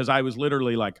I was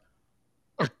literally like,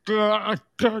 I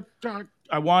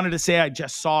wanted to say I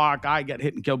just saw a guy get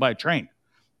hit and killed by a train.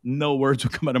 No words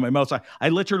would come out of my mouth. So I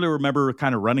literally remember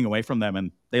kind of running away from them,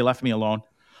 and they left me alone.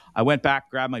 I went back,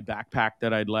 grabbed my backpack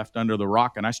that I'd left under the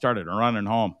rock, and I started running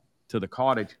home to the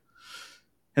Cottage.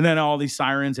 And then all these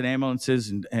sirens and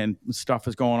ambulances and stuff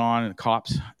is going on, and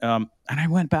cops. And I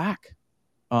went back.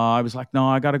 I was like, no,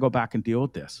 I got to go back and deal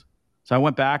with this. So I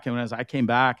went back, and as I came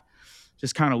back,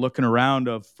 just kind of looking around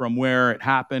from where it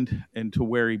happened and to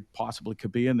where he possibly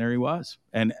could be, and there he was.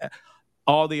 And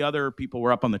all the other people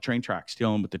were up on the train tracks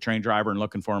dealing with the train driver and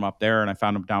looking for him up there, and I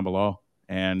found him down below.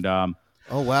 And oh,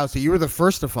 wow. So you were the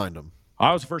first to find him.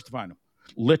 I was the first to find him.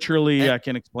 Literally, I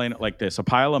can explain it like this. A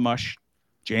pile of mush,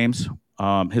 James.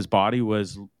 His body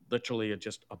was literally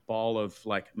just a ball of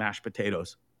like mashed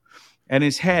potatoes. And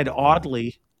his head,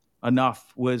 oddly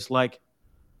enough, was like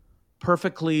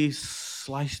perfectly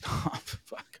sliced off.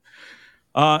 Fuck.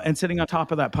 And sitting on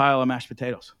top of that pile of mashed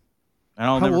potatoes. And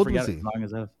I'll never forget it as long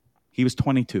as that. He was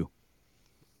 22.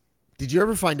 Did you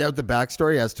ever find out the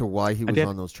backstory as to why he was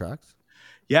on those tracks?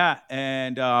 Yeah,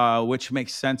 and which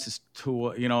makes sense as to,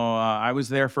 I was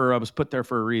put there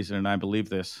for a reason, and I believe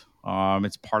this.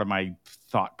 It's part of my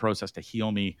thought process to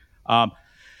heal me.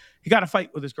 He got a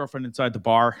fight with his girlfriend inside the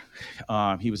bar.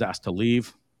 He was asked to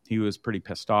leave. He was pretty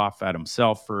pissed off at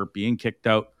himself for being kicked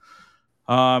out.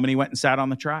 And he went and sat on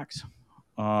the tracks.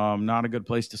 Not a good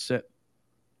place to sit.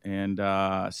 And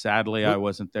sadly, I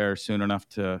wasn't there soon enough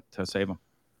to save him.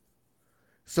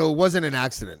 So it wasn't an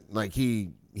accident. Like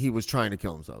he was trying to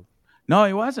kill himself. No,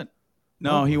 he wasn't.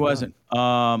 No, he wasn't.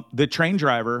 The train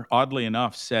driver, oddly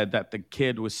enough, said that the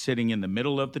kid was sitting in the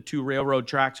middle of the two railroad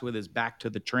tracks with his back to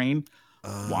the train,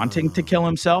 wanting to kill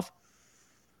himself.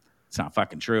 It's not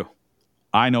fucking true.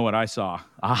 I know what I saw.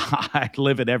 I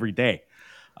live it every day.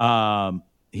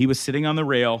 He was sitting on the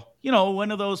rail.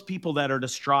 One of those people that are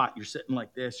distraught. You're sitting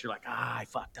like this. You're like, I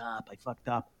fucked up.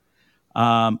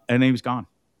 And he was gone.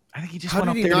 I think he just went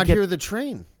up there. How did he not hear the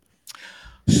train?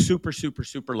 Super, super,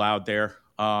 super loud there.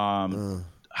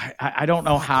 I don't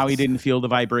know how he didn't feel the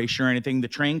vibration or anything. The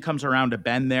train comes around a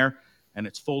bend there, and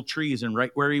it's full trees. And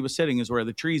right where he was sitting is where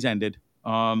the trees ended.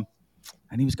 And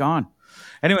he was gone.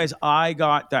 Anyways, I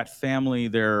got that family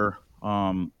their,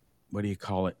 what do you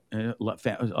call it?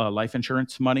 Life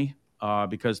insurance money.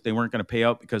 Because they weren't going to pay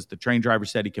out because the train driver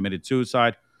said he committed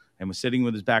suicide and was sitting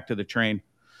with his back to the train.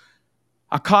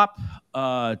 A cop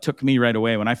took me right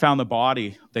away. When I found the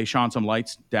body, they shone some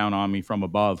lights down on me from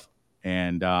above.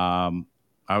 And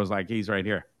I was like, he's right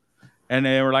here. And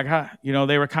they were like,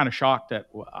 they were kind of shocked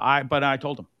but I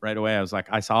told them right away. I was like,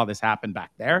 I saw this happen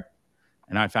back there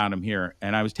and I found him here.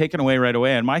 And I was taken away right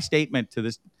away. And my statement to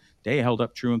this day held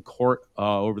up true in court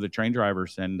over the train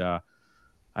drivers. And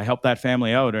I helped that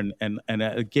family out and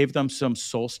it gave them some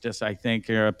solstice, I think,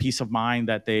 or a peace of mind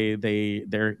that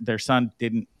their son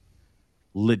didn't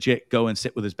legit go and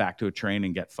sit with his back to a train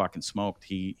and get fucking smoked.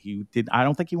 He did. I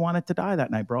don't think he wanted to die that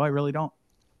night, bro. I really don't.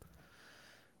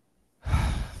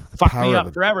 Fucked me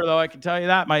up forever, though. I can tell you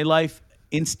that. My life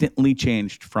instantly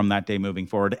changed from that day moving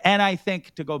forward. And I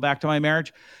think, to go back to my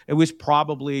marriage, it was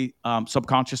probably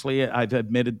subconsciously, I've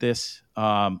admitted this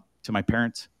to my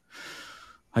parents.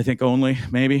 I think only,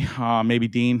 maybe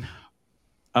Dean.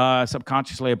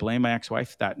 Subconsciously, I blame my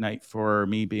ex-wife that night for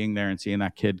me being there and seeing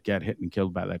that kid get hit and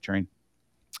killed by that train.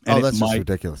 And that's just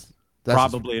ridiculous. That's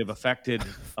probably have affected.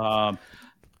 I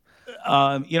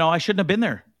shouldn't have been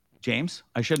there, James.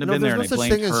 I shouldn't have been there. There's no such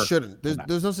thing as shouldn't.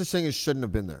 There's no such thing as shouldn't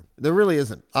have been there. There really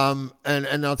isn't.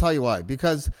 And I'll tell you why.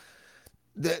 Because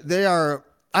they are.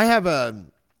 I have a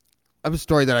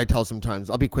story that I tell sometimes.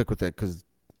 I'll be quick with it because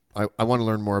I want to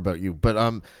learn more about you. But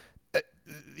I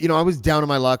was down on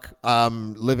my luck.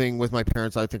 Living with my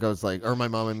parents. I think I was like, or my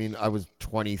mom. I mean, I was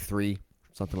 23,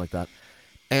 something like that,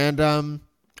 and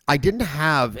I didn't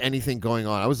have anything going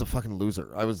on. I was a fucking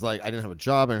loser. I was like, I didn't have a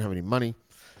job. I didn't have any money.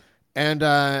 And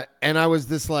I was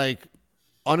this like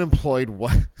unemployed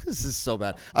white. This is so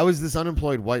bad. I was this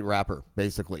unemployed white rapper,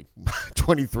 basically,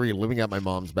 23, living at my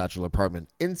mom's bachelor apartment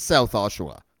in South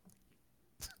Oshawa.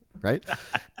 Right.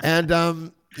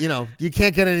 And, you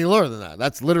can't get any lower than that.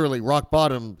 That's literally rock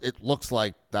bottom. It looks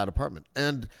like that apartment.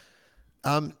 And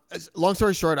long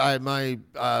story short, my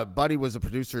buddy was a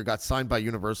producer, got signed by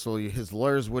Universal. His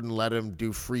lawyers wouldn't let him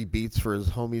do free beats for his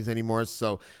homies anymore.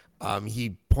 So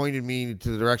he pointed me to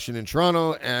the direction in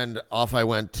Toronto, and off I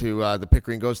went to the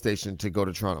Pickering GO station to go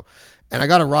to Toronto. And I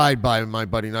got a ride by my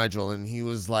buddy Nigel, and he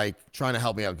was like trying to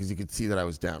help me out because he could see that I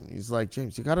was down. He's like,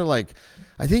 James, you got to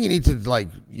I think you need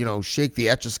to shake the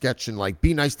Etch-a-Sketch and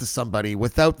be nice to somebody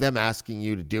without them asking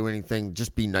you to do anything.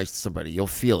 Just be nice to somebody. You'll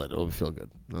feel it. It'll feel good.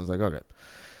 And I was like, okay.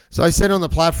 So I sit on the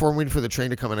platform waiting for the train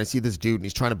to come, and I see this dude, and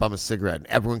he's trying to bum a cigarette, and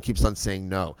everyone keeps on saying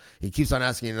no. He keeps on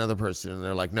asking another person, and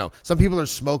they're like, no. Some people are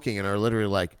smoking and are literally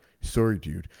like, sorry,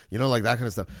 dude. Like that kind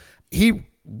of stuff. He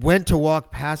went to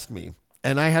walk past me,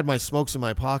 and I had my smokes in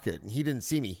my pocket, and he didn't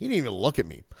see me. He didn't even look at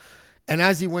me. And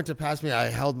as he went to pass me, I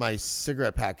held my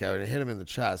cigarette pack out and hit him in the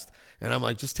chest, and I'm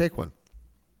like, just take one.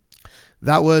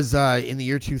 That was in the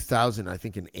year 2000, I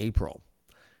think in April.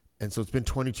 And so it's been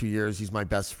 22 years. He's my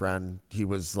best friend. He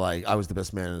was I was the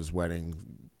best man at his wedding,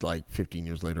 15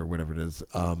 years later, or whatever it is.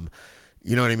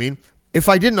 You know what I mean? If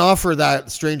I didn't offer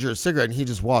that stranger a cigarette and he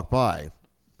just walked by,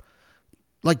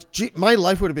 my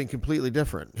life would have been completely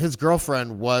different. His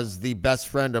girlfriend was the best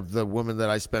friend of the woman that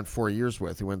I spent 4 years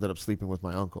with, who ended up sleeping with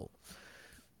my uncle.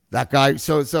 That guy.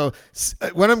 So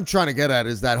what I'm trying to get at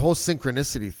is that whole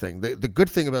synchronicity thing. The good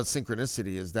thing about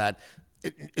synchronicity is that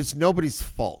it's nobody's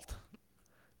fault,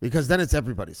 because then it's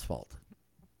everybody's fault.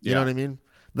 You know what I mean?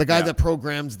 The guy that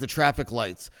programs the traffic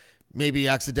lights maybe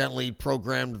accidentally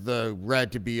programmed the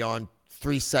red to be on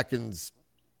 3 seconds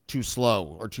too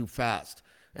slow or too fast.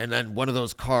 And then one of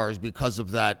those cars, because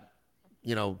of that,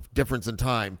 difference in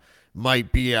time,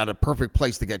 might be at a perfect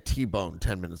place to get T-boned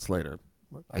 10 minutes later.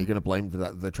 Are you going to blame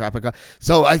the traffic guy?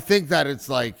 So I think that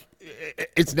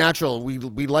it's natural. We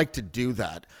like to do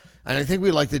that. And I think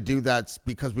we like to do that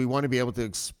because we want to be able to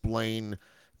explain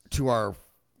to our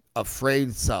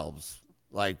afraid selves,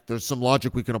 like, there's some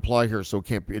logic we can apply here, so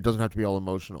it doesn't have to be all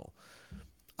emotional.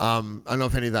 I don't know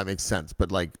if any of that makes sense,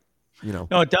 but No,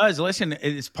 it does. Listen,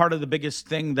 it's part of the biggest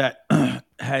thing that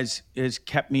has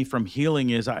kept me from healing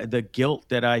is the guilt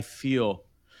that I feel.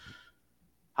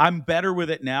 I'm better with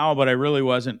it now, but I really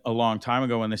wasn't a long time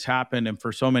ago when this happened. And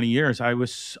for so many years, I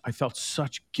felt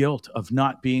such guilt of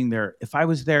not being there. If I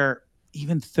was there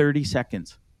even 30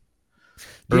 seconds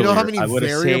do you know how many I would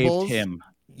have variables? saved him.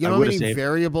 You know how many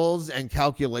variables and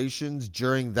calculations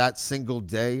during that single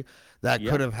day that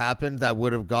could have happened that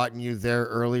would have gotten you there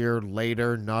earlier,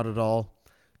 later, not at all?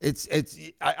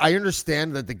 I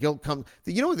understand that the guilt comes.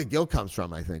 You know where the guilt comes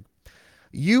from, I think.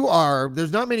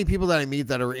 There's not many people that I meet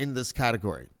that are in this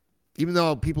category, even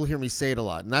though people hear me say it a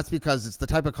lot. And that's because it's the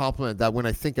type of compliment that when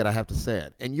I think it, I have to say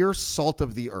it. And you're salt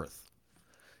of the earth.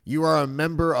 You are a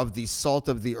member of the Salt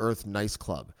of the Earth Nice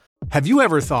Club. Have you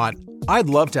ever thought, I'd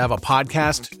love to have a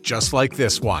podcast just like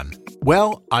this one?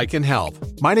 Well, I can help.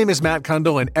 My name is Matt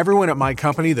Kundle, and everyone at my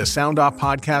company, the Sound Off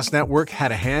Podcast Network,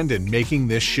 had a hand in making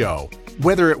this show.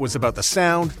 Whether it was about the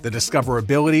sound, the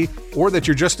discoverability, or that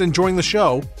you're just enjoying the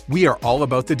show, we are all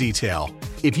about the detail.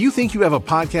 If you think you have a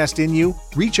podcast in you,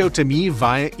 reach out to me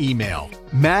via email,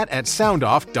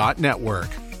 matt@soundoff.network,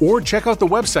 or check out the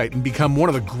website and become one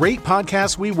of the great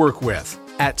podcasts we work with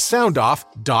at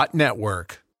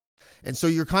soundoff.network. And so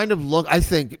you're kind of I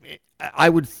think I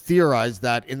would theorize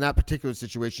that in that particular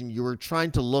situation, you were trying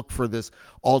to look for this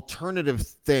alternative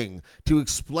thing to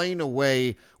explain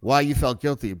away why you felt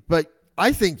guilty. But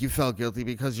I think you felt guilty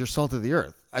because you're salt of the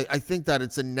earth. I think that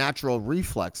it's a natural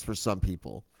reflex for some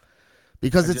people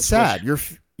because it's sad.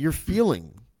 You're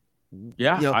feeling.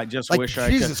 Yeah, I just wish I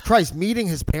could. Jesus Christ, meeting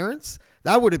his parents,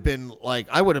 that would have been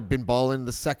I would have been bawling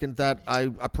the second that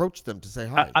I approached them to say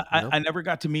hi. I never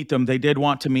got to meet them. They did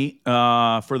want to meet.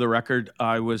 For the record,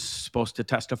 I was supposed to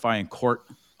testify in court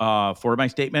for my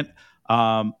statement.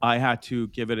 I had to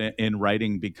give it in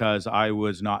writing because I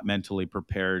was not mentally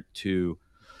prepared to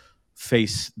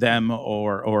face them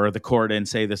or the court and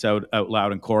say this out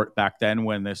loud in court back then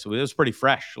when it was pretty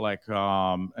fresh,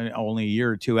 only a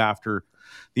year or two after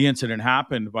the incident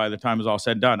happened. By the time it was all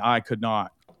said and done, I could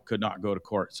not go to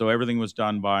court. So everything was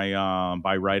done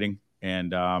by writing,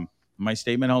 and my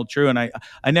statement held true. And I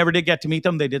never did get to meet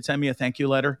them. They did send me a thank you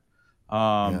letter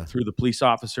through the police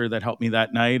officer that helped me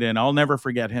that night. And I'll never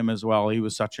forget him as well. He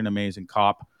was such an amazing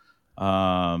cop.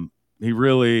 He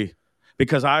really,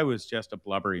 because I was just a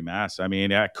blubbery mess. I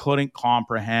mean, I couldn't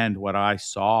comprehend what I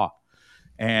saw.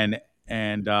 And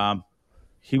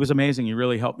he was amazing. He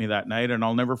really helped me that night. And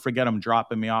I'll never forget him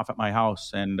dropping me off at my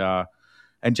house and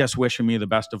just wishing me the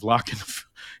best of luck,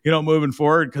 and, moving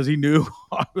forward, because he knew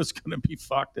I was going to be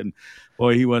fucked. And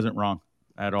boy, he wasn't wrong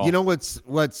at all. You know,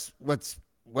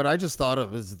 what I just thought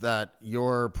of is that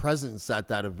your presence at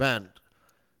that event,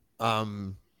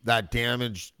 that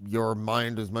damaged your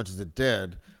mind as much as it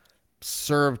did,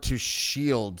 served to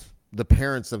shield the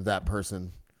parents of that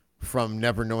person from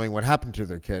never knowing what happened to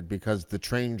their kid, because the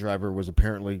train driver was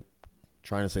apparently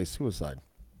trying to say suicide.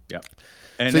 Yeah.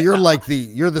 And so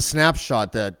you're the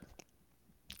snapshot that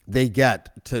they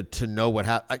get to know what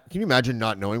happened. Can you imagine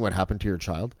not knowing what happened to your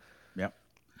child? Yeah.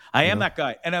 I am that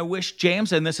guy. And I wish,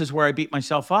 James, and this is where I beat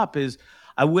myself up, is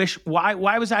I wish, why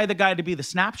was I the guy to be the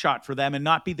snapshot for them and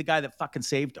not be the guy that fucking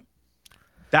saved them?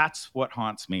 That's what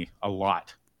haunts me a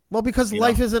lot. Well, because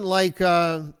life isn't like,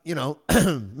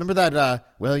 remember that,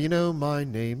 my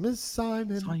name is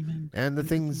Simon, and the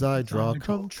things I draw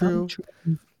come true.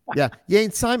 Yeah, you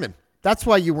ain't Simon. That's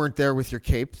why you weren't there with your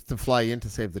cape to fly in to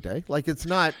save the day. Like, it's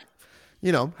not,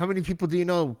 how many people do you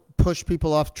know push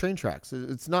people off train tracks?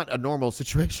 It's not a normal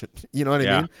situation. You know what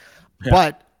I mean?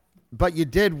 Yeah. But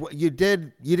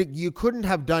you couldn't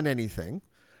have done anything.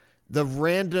 The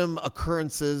random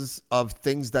occurrences of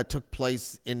things that took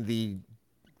place in the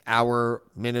hour,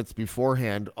 minutes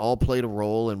beforehand all played a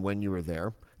role in when you were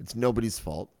there. It's nobody's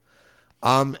fault.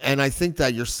 And I think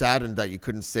that you're saddened that you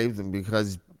couldn't save them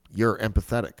because you're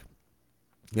empathetic.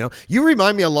 You know, you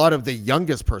remind me a lot of the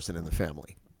youngest person in the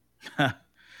family.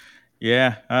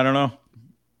 Yeah, I don't know.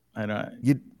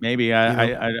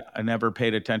 I never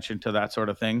paid attention to that sort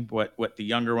of thing. What the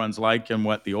younger ones like and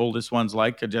what the oldest ones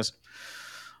like. I've just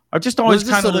always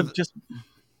kind of lived just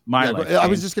my life. I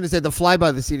was just going to say the fly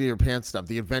by the seat of your pants stuff,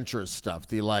 the adventurous stuff,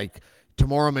 the like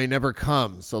tomorrow may never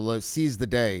come, so let's seize the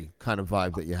day kind of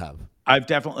vibe that you have. I've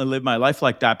definitely lived my life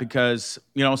like that because,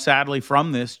 you know, sadly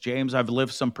from this, James, I've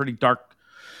lived some pretty dark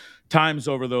times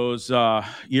over those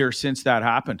years since that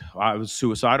happened. I was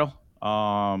suicidal.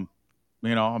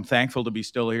 You know, I'm thankful to be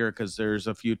still here because there's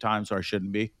a few times where I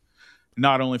shouldn't be.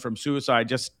 Not only from suicide,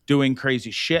 just doing crazy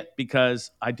shit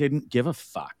because I didn't give a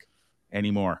fuck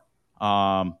anymore.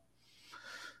 You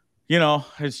know,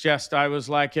 it's just I was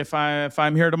like, if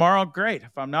I'm here tomorrow, great.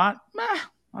 If I'm not,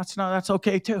 that's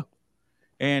okay too.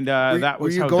 And that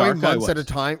was how dark I was. Were you going months at a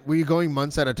time? Were you going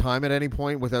months at a time at any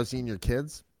point without seeing your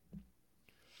kids?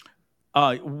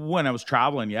 When I was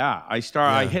traveling, yeah.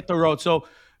 I hit the road. So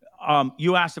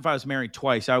you asked if I was married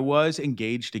twice. I was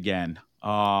engaged again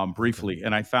briefly,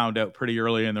 and I found out pretty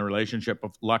early in the relationship,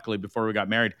 luckily before we got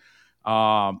married,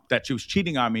 that she was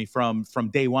cheating on me from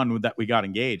day one that we got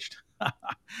engaged.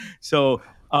 So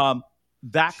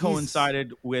that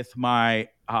coincided with my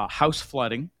house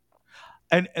flooding.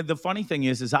 And the funny thing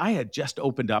is I had just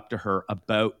opened up to her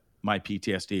about my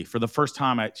PTSD for the first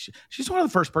time. She's one of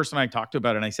the first person I talked to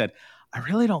about it. And I said, I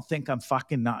really don't think I'm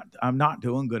not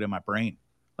doing good in my brain.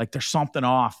 Like there's something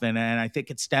off. And I think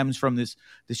it stems from this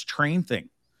train thing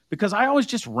because I always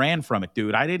just ran from it,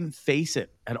 dude. I didn't face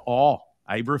it at all.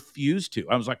 I refused to.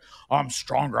 I was like, oh, I'm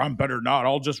stronger. I'm better not.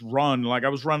 I'll just run. Like I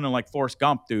was running like Forrest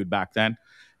Gump, dude, back then.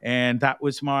 And that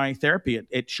was my therapy.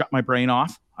 It shut my brain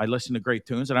off. I listened to great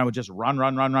tunes and I would just run.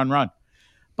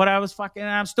 But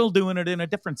I'm still doing it in a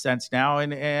different sense now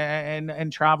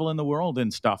and traveling the world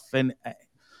and stuff. And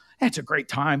it's a great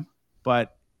time.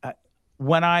 But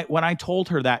when I told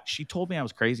her that, she told me I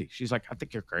was crazy. She's like, I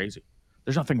think you're crazy.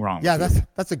 There's nothing wrong with you.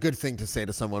 That's a good thing to say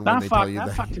to someone when they tell you that.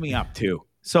 That fucked me up too.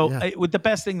 So with the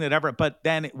best thing that ever, but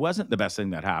then it wasn't the best thing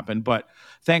that happened. But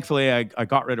thankfully I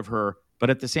got rid of her. But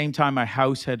at the same time, my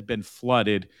house had been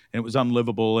flooded and it was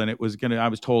unlivable. And I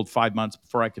was told 5 months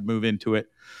before I could move into it.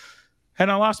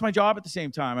 And I lost my job at the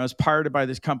same time. I was pirated by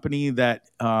this company that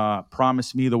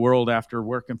promised me the world after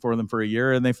working for them for a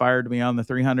year. And they fired me on the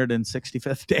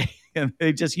 365th day. And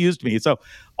they just used me. So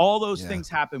all those things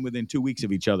happened within 2 weeks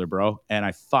of each other, bro. And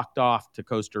I fucked off to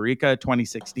Costa Rica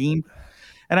 2016.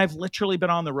 And I've literally been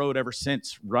on the road ever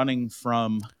since, running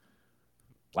from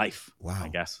life, I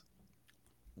guess.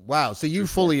 Wow. So you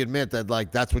fully admit that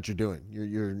like that's what you're doing.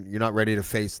 You're not ready to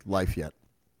face life yet.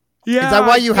 Yeah. Is that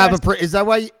why you have is that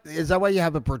why you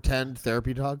have a pretend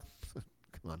therapy dog?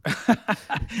 Come on.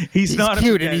 he's not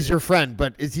cute and he's your friend,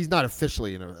 but he's not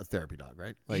officially a therapy dog,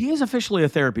 right? Like, he is officially a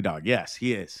therapy dog. Yes,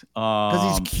 he is.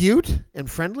 Because he's cute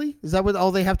and friendly. Is that what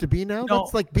all they have to be now?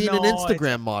 That's like being an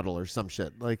Instagram model or some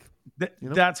shit. Like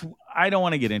that's I don't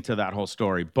want to get into that whole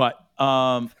story, but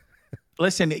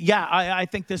listen, I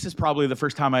think this is probably the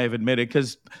first time I have admitted,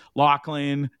 because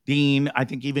Lachlan, Dean, I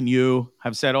think even you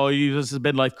have said, oh, this is a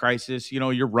midlife crisis.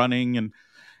 You're running. And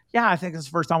yeah, I think it's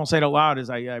the first time I'll say it out loud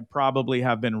is I probably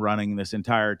have been running this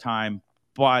entire time,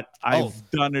 but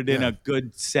I've done it in a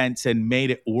good sense and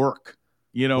made it work.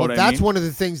 You know what I mean? That's one of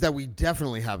the things that we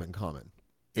definitely have in common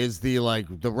is the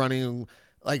running.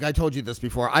 Like I told you this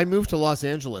before, I moved to Los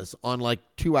Angeles on like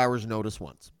 2 hours notice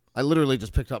once. I literally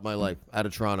just picked up my life out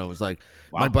of Toronto. It was like,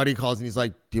 my buddy calls and he's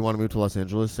like, do you want to move to Los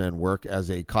Angeles and work as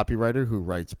a copywriter who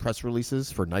writes press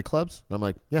releases for nightclubs? And I'm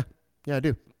like, yeah, I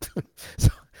do. So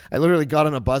I literally got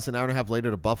on a bus an hour and a half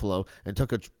later to Buffalo and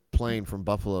took a plane from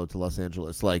Buffalo to Los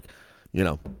Angeles. Like,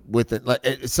 with it. Like,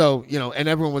 so, and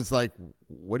everyone was like,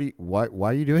 why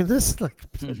are you doing this? Like,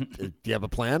 do you have a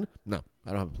plan? No. I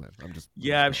don't have a plan.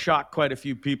 I've shocked quite a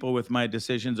few people with my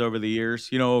decisions over the years,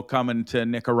 coming to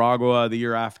Nicaragua the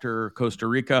year after Costa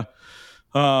Rica,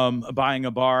 buying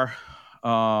a bar,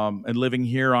 and living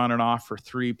here on and off for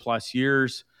 3+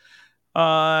 years.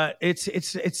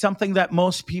 It's something that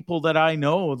most people that I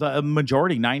know, the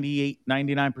majority,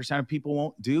 99% of people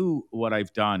won't do what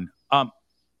I've done.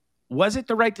 Was it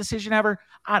the right decision ever?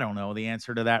 I don't know the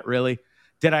answer to that, really.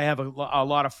 Did I have a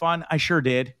lot of fun? I sure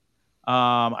did.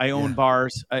 I own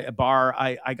bars, a bar.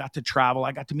 I got to travel.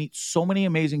 I got to meet so many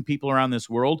amazing people around this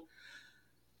world.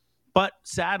 But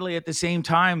sadly, at the same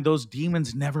time, those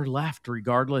demons never left,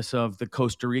 regardless of the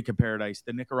Costa Rica paradise,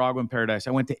 the Nicaraguan paradise.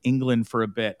 I went to England for a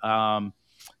bit.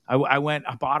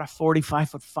 I bought a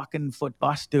 45-foot fucking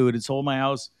bus, dude, and sold my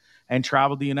house and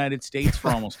traveled the United States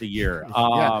for almost a year.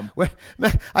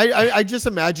 I just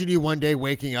imagine you one day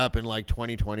waking up in like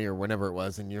 2020 or whenever it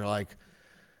was, and you're like,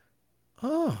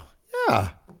 oh yeah,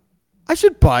 I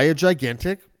should buy a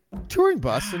gigantic touring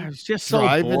bus and just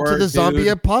drive so bored, into the zombie dude.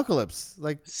 Apocalypse.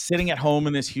 Like Sitting at home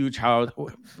in this huge house,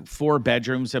 4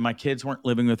 bedrooms, and my kids weren't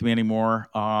living with me anymore.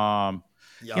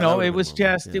 It was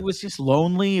just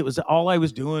lonely. It was all I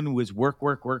was doing was work.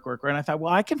 And I thought,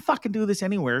 well, I can fucking do this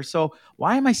anywhere. So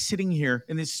why am I sitting here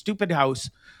in this stupid house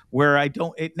where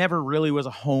it never really was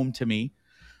a home to me?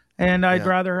 And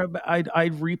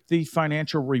I'd reap the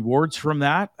financial rewards from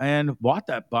that and bought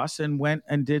that bus and went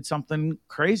and did something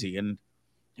crazy. And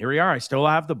here we are. I still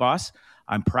have the bus.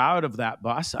 I'm proud of that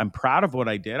bus. I'm proud of what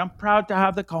I did. I'm proud to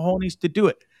have the cojones to do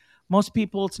it. Most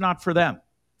people, it's not for them.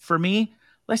 For me,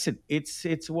 listen,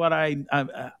 it's what I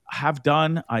have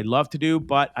done. I love to do,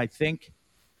 but I think,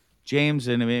 James,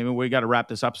 and I mean, we got to wrap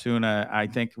this up soon, I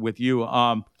think, with you.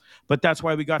 But that's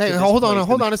why we got. Hey, hold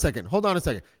on a second.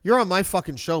 You're on my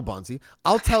fucking show, Bondzee.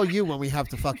 I'll tell you when we have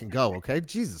to fucking go. Okay?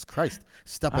 Jesus Christ,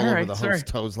 step all over the host's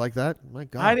toes like that. My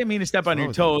God. I didn't mean to step on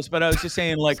your toes, but I was just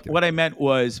saying, like, what I meant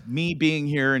was me being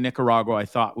here in Nicaragua. I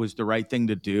thought was the right thing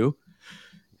to do,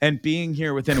 and being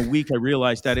here within a week, I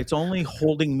realized that it's only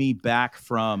holding me back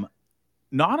from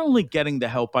not only getting the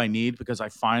help I need, because I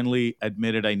finally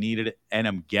admitted I needed it and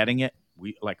I'm getting it.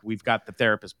 We've got the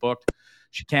therapist booked.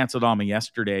 She canceled on me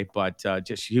yesterday, but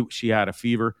she had a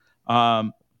fever.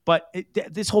 But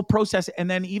this whole process, and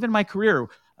then even my career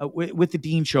with the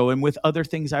Dean Show and with other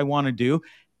things I want to do,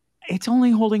 it's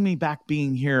only holding me back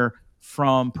being here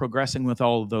from progressing with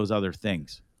all of those other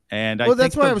things. And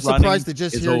that's why I was surprised to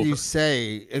just hear you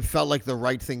say it felt like the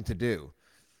right thing to do.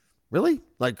 Really?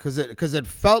 Like, because it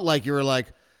felt like you were like,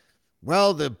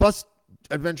 well, the bus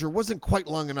adventure wasn't quite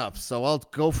long enough, so I'll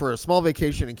go for a small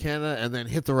vacation in Canada and then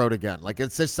hit the road again. Like,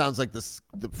 it just sounds like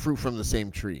the fruit from the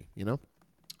same tree, you know?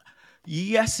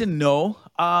 Yes and no.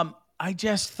 I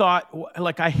just thought,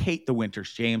 like, I hate the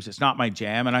winters, James. It's not my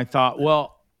jam. And I thought,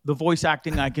 well, the voice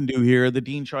acting I can do here, the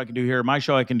Dean Show I can do here, my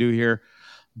show I can do here.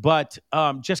 But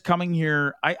just coming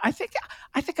here, I think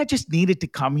I just needed to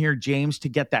come here, James, to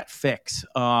get that fix.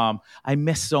 I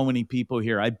miss so many people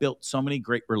here. I built so many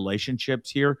great relationships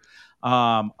here.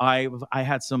 I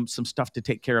had some stuff to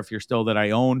take care of here still that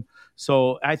I own.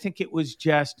 So I think it was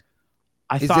just.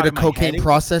 Is it a cocaine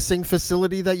processing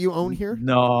facility that you own here?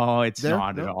 No, it's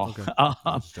not at all.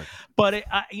 Okay. But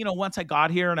once I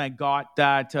got here and I got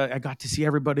that, I got to see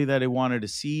everybody that I wanted to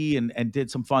see and did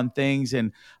some fun things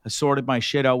and sorted my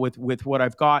shit out with what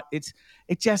I've got.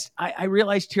 I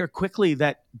realized here quickly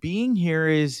that being here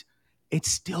it's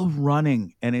still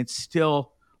running and it's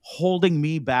still holding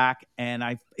me back.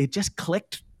 And it just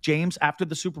clicked, James, after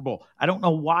the Super Bowl. I don't know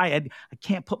why. I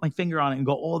can't put my finger on it and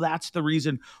go, oh, that's the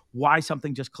reason why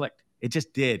something just clicked. It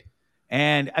just did.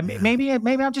 And maybe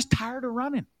I'm just tired of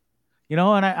running, and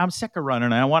I'm sick of running.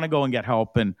 And I want to go and get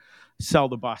help and sell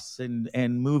the bus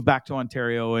and move back to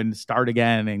Ontario and start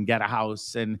again and get a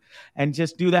house and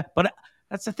just do that. But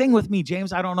that's the thing with me,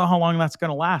 James. I don't know how long that's going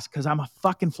to last because I'm a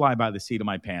fucking fly by the seat of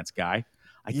my pants guy.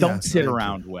 I don't sit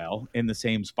around well in the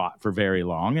same spot for very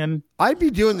long. And I'd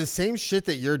be doing the same shit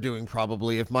that you're doing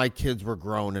probably if my kids were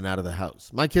grown and out of the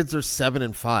house. My kids are 7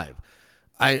 and 5.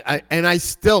 I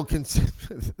still consider,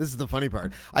 this is the funny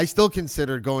part, I still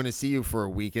considered going to see you for a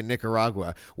week in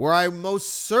Nicaragua, where I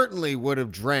most certainly would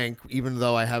have drank, even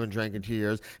though I haven't drank in 2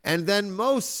 years, and then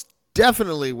most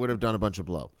definitely would have done a bunch of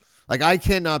blow. Like, I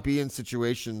cannot be in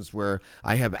situations where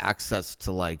I have access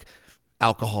to, like,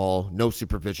 alcohol, no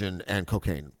supervision, and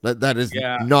cocaine. That is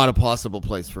not a possible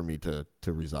place for me to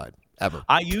reside, ever.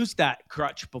 I used that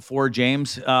crutch before,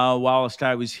 James, whilst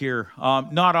I was here.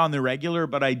 Not on the regular,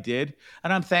 but I did.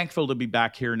 And I'm thankful to be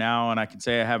back here now, and I can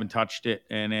say I haven't touched it,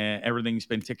 and everything's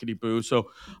been tickety-boo.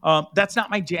 So that's not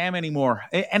my jam anymore.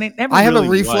 And it never I have really a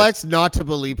reflex not to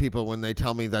believe people when they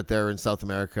tell me that they're in South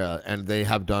America and they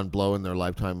have done blow in their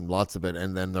lifetime, lots of it,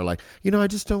 and then they're like, I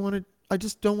just don't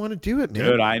want to do it, man.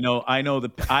 Dude, I know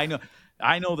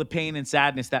the pain and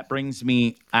sadness that brings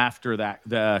me after that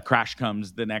the crash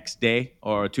comes the next day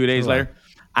or 2 days later.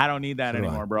 I don't need that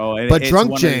anymore, bro. But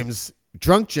drunk James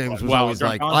was always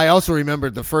like, I also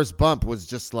remembered the first bump was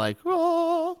just like,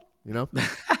 oh,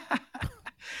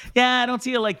 Yeah, I don't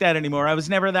see it like that anymore. I was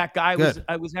never that guy.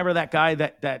 I was never that guy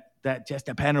that just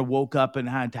kind of woke up and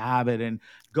had to have it and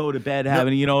go to bed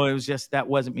having it. It was just, that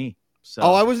wasn't me. So.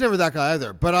 I was never that guy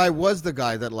either, but I was the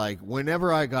guy that, like,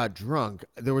 whenever I got drunk,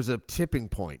 there was a tipping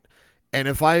point, And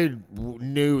if I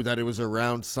knew that it was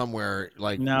around somewhere,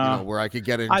 like, where I could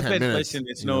get it in 10 minutes. Listen,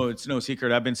 it's no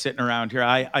secret. I've been sitting around here.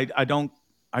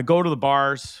 I go to the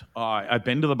bars. I've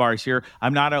been to the bars here.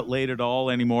 I'm not out late at all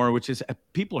anymore, which is,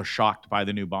 people are shocked by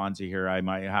the new Bondzee here. I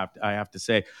have to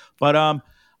say, but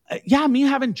me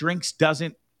having drinks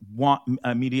doesn't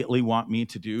immediately want me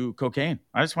to do cocaine.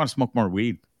 I just want to smoke more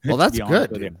weed. Well, that's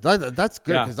good. That's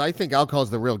good, because I think alcohol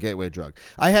is the real gateway drug.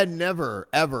 I had never,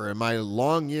 ever in my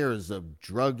long years of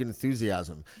drug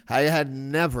enthusiasm, I had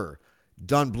never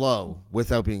done blow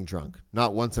without being drunk.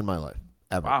 Not once in my life,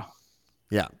 ever. Wow.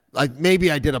 Yeah. Like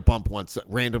maybe I did a bump once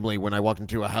randomly when I walked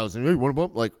into a house and, hey, you want a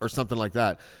bump? Like, or something like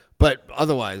that. But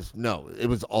otherwise, no, it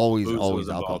was always alcohol.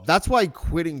 Involved. That's why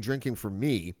quitting drinking for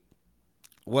me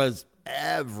was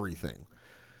everything.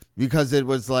 Because it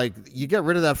was like, you get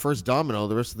rid of that first domino,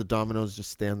 the rest of the dominoes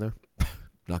just stand there,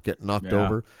 not get knocked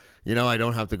over. I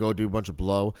don't have to go do a bunch of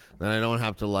blow. Then I don't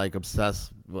have to like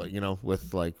obsess,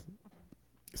 with like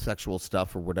sexual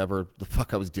stuff or whatever the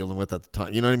fuck I was dealing with at the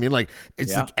time. You know what I mean? Like,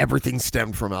 it's like everything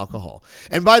stemmed from alcohol.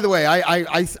 And by the way,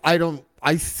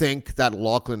 I think that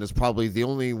Lachlan is probably the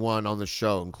only one on the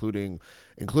show, including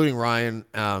Ryan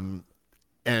and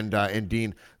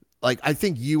Dean. Like, I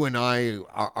think you and I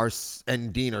are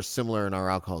and Dean are similar in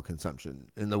our alcohol consumption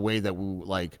in the way that we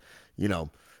like,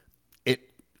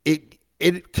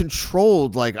 it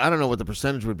controlled, like, I don't know what the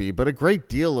percentage would be, but a great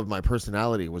deal of my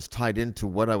personality was tied into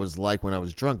what I was like when I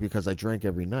was drunk because I drank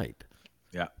every night.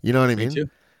 Yeah. You know what I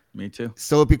mean? Me too.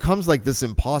 So it becomes like this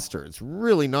imposter. It's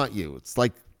really not you. It's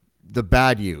like the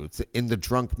bad you. It's in the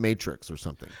drunk matrix or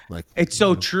something. Like, it's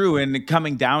so true. And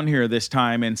coming down here this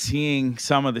time and seeing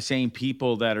some of the same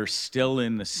people that are still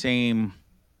in the same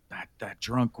that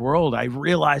drunk world, I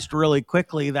realized really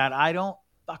quickly that I don't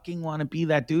fucking want to be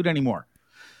that dude anymore.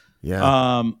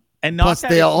 Yeah. And not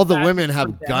plus, all the women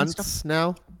have guns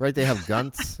now, right? They have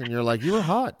guns, and you're like, you were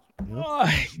hot.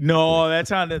 No,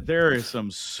 that's not it. There is some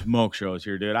smoke shows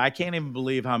here, dude. I can't even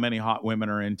believe how many hot women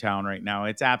are in town right now.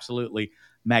 It's absolutely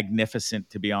magnificent,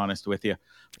 to be honest with you.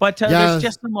 But there's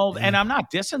just some old, and I'm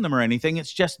not dissing them or anything.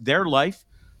 It's just their life.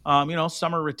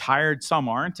 Some are retired, some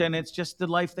aren't, and it's just the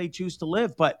life they choose to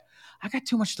live. But I got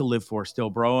too much to live for still,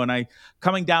 bro. And I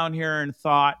coming down here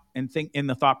and think in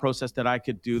the thought process that I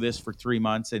could do this for 3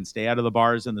 months and stay out of the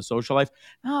bars and the social life.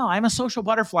 No, I'm a social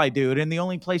butterfly, dude. And the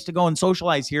only place to go and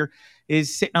socialize here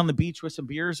is sitting on the beach with some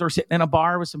beers or sitting in a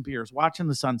bar with some beers, watching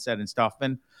the sunset and stuff.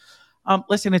 And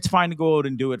listen, it's fine to go out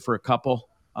and do it for a couple.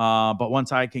 But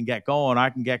once I can get going, I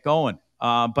can get going.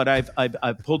 But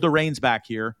I've pulled the reins back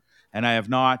here. And I have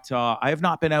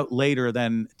not been out later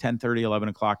than 10:30, 11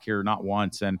 o'clock here, not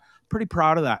once, and pretty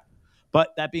proud of that.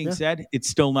 But that being said, it's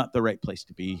still not the right place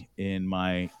to be in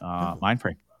my mind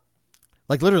frame.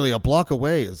 Like literally a block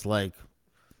away is like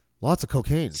lots of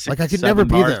cocaine. Like I could never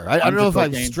be there. I don't know if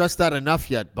I've stressed that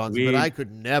enough yet, Bondzee, but I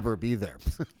could never be there.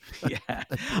 Yeah,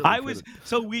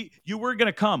 really you were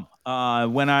gonna come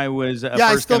when I was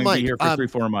first going to be here for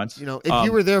 3-4 months. If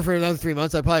you were there for another 3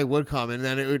 months, I probably would come, and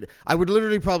then I would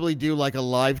literally probably do like a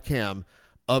live cam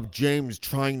of James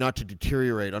trying not to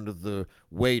deteriorate under the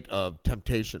weight of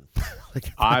temptation.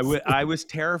 I was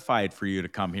terrified for you to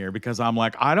come here because I'm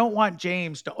like, I don't want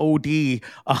James to OD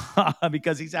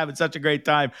because he's having such a great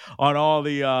time on all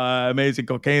the amazing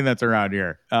cocaine that's around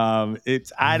here.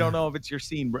 I don't know if it's your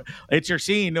scene, bro. It's your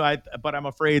scene, but I'm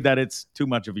afraid that it's too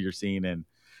much of your scene and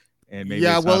maybe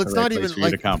it's not even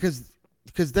like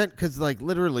because like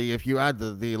literally if you add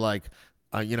the like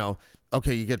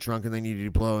okay, you get drunk and then you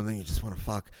do blow and then you just want to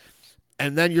fuck.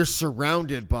 And then you're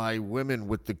surrounded by women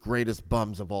with the greatest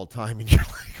bums of all time. And you're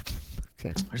like,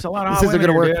 okay. There's a lot of hot women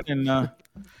here,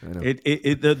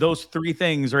 dude, and those three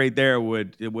things right there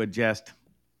would just,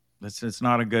 it's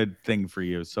not a good thing for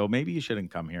you. So maybe you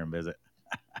shouldn't come here and visit.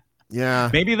 Yeah.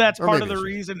 Maybe that's part of the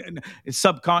reason. It's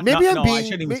subconscious. I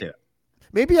shouldn't even say that.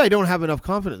 Maybe I don't have enough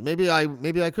confidence. Maybe I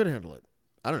could handle it.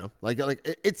 I don't know. Like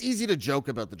it's easy to joke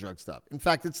about the drug stuff. In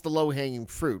fact, it's the low-hanging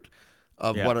fruit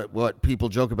of what people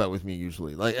joke about with me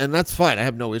usually. Like, and that's fine. I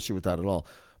have no issue with that at all.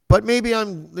 But maybe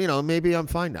I'm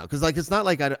fine now because like it's not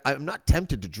like I'm not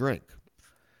tempted to drink.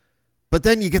 But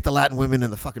then you get the Latin women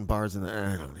in the fucking bars and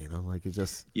I don't know, like it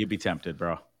just you'd be tempted,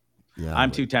 bro. Yeah,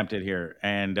 I'm too tempted here,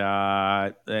 and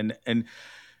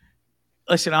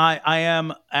listen, I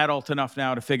am adult enough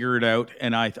now to figure it out,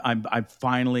 and I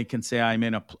finally can say I'm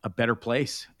in a better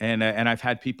place. And I've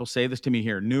had people say this to me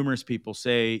here. Numerous people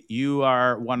say you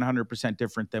are 100%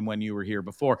 different than when you were here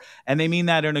before, and they mean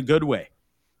that in a good way.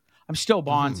 I'm still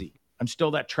Bondzee. I'm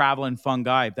still that traveling fun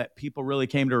guy that people really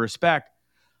came to respect.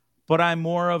 But I'm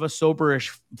more of a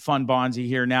soberish fun Bondzee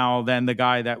here now than the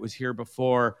guy that was here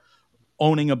before.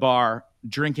 owning a bar,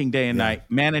 drinking day and night,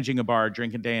 managing a bar,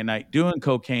 drinking day and night, doing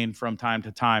cocaine from time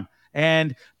to time,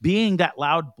 and being that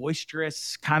loud,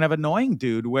 boisterous, kind of annoying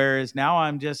dude. Whereas now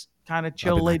I'm just kind of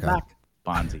chill, laid back,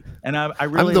 Bondzee. And I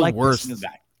really like listening to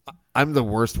that. I'm the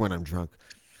worst when I'm drunk.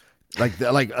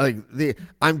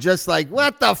 I'm just like,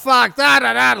 what the fuck? Da,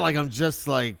 da, da. Like, I'm just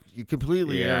like, you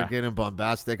completely arrogant and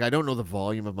bombastic. I don't know the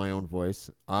volume of my own voice.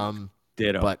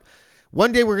 Ditto. But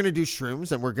one day we're going to do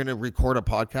shrooms and we're going to record a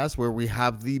podcast where we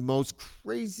have the most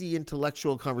crazy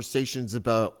intellectual conversations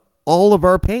about all of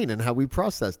our pain and how we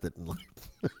processed it in life.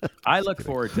 I look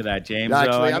forward to that, James.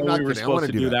 Actually, I know we were supposed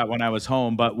to do that when I was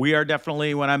home, but we are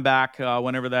definitely, when I'm back,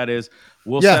 whenever that is,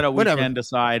 we'll set a weekend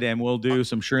aside and we'll do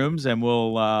some shrooms and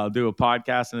we'll do a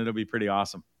podcast, and it'll be pretty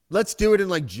awesome. Let's do it in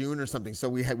like June or something, so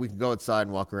we can go outside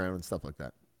and walk around and stuff like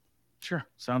that. Sure,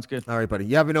 sounds good. All right, buddy.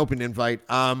 You have an open invite.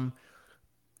 I've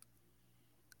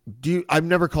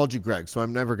never called you Greg, so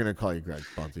I'm never going to call you Greg,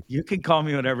 Bondzee. You can call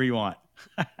me whatever you want.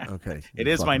 Okay. It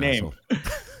is my name.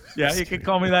 Yeah, you can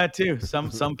call me that too.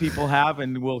 Some people have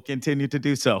and will continue to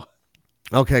do so.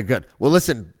 Okay, good. Well,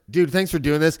 listen, dude, thanks for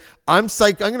doing this. I'm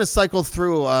going to cycle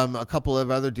through a couple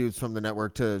of other dudes from the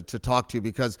network to talk to,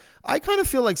 because I kind of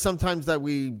feel like sometimes that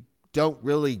we don't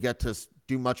really get to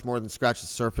do much more than scratch the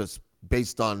surface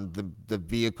based on the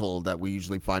vehicle that we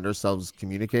usually find ourselves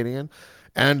communicating in.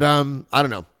 And I don't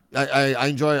know. I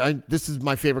enjoy this is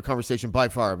my favorite conversation by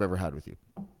far I've ever had with you.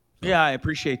 Yeah, I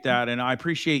appreciate that, and I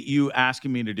appreciate you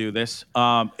asking me to do this.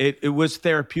 It was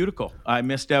therapeutical. I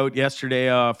missed out yesterday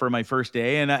for my first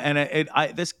day, and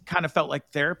this kind of felt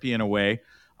like therapy in a way,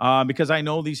 because I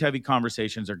know these heavy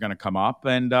conversations are going to come up,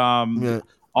 and I'm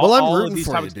rooting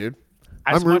for you, dude.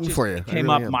 I'm rooting for you.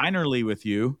 Came up minorly with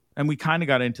you, and we kind of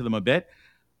got into them a bit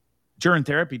during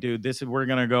therapy, dude. We're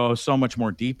going to go so much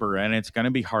more deeper, and it's going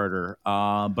to be harder.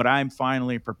 But I'm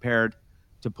finally prepared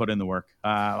to put in the work.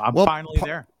 I'm finally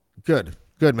there. Good,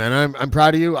 man. I'm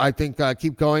proud of you. I think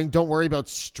keep going. Don't worry about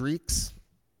streaks.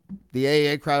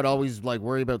 The AA crowd always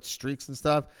worry about streaks and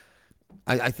stuff.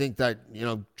 I think that,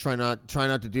 try not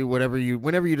to do whenever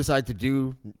you decide to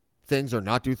do things or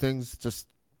not do things, just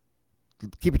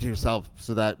keep it to yourself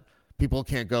so that people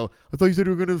can't go, I thought you said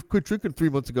you were going to quit drinking 3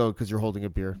 months ago because you're holding a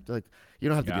beer. Like, you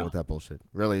don't have to deal with that bullshit.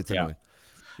 Really, it's annoying.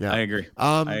 Yeah, I agree.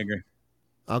 I agree.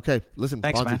 Okay, listen,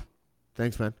 thanks, Bondzee. man.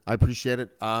 Thanks, man. I appreciate it.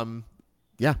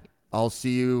 Yeah, I'll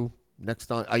see you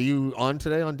next on. Are you on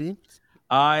today on Dean?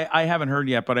 I haven't heard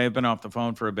yet, but I've been off the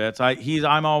phone for a bit.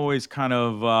 I'm always kind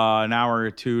of an hour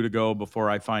or two to go before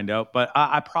I find out, but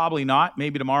I probably not.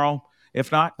 Maybe tomorrow.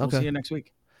 If not, we'll see you next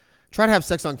week. Try to have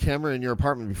sex on camera in your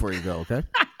apartment before you go, okay?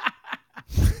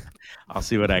 I'll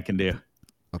see what I can do.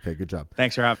 Okay, good job.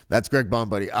 Thanks for having me. That's Greg Bond,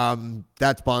 buddy.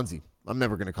 That's Bondzee. I'm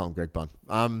never going to call him Greg Bond.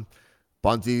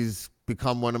 Bonzee's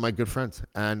become one of my good friends,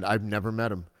 and I've never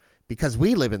met him. Because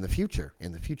we live in the future,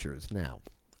 and the future is now.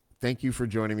 Thank you for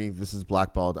joining me. This is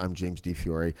Blackballed. I'm James D.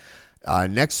 Fiore.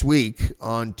 Next week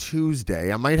on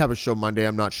Tuesday, I might have a show Monday.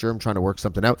 I'm not sure. I'm trying to work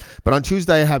something out. But on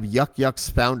Tuesday, I have Yuck Yuck's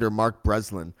founder, Mark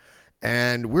Breslin.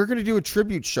 And we're going to do a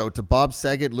tribute show to Bob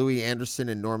Saget, Louis Anderson,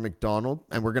 and Norm Macdonald.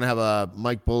 And we're going to have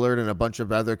Mike Bullard and a bunch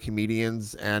of other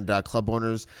comedians and club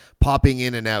owners popping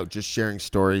in and out, just sharing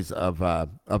stories of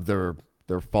their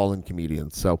fallen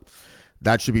comedians. So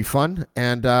that should be fun.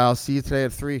 And I'll see you today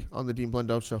at 3 on the Dean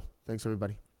Blundell Show. Thanks,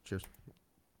 everybody. Cheers.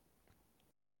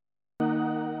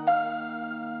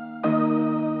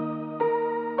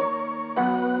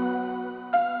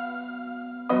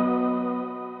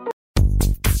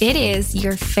 It is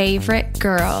your favorite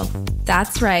girl.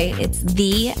 That's right. It's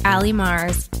the Ali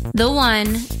Mars, the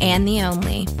one and the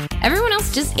only. Everyone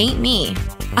else just ain't me.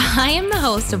 I am the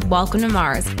host of Welcome to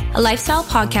Mars, a lifestyle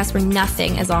podcast where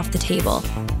nothing is off the table.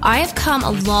 I have come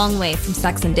a long way from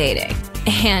sex and dating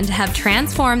and have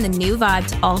transformed the new vibe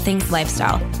to all things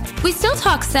lifestyle. We still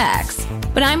talk sex,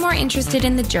 but I'm more interested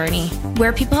in the journey,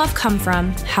 where people have come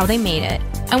from, how they made it,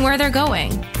 and where they're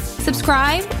going.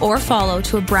 Subscribe or follow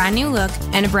to a brand new look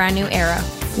and a brand new era.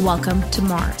 Welcome to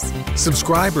Mars.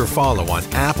 Subscribe or follow on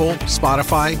Apple,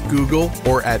 Spotify, Google,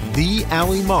 or at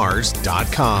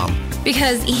thealimars.com.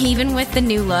 Because even with the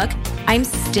new look, I'm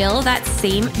still that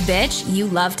same bitch you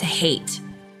love to hate.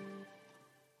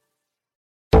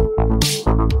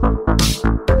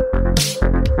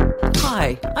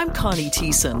 Hi, I'm Connie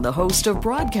Thiessen, the host of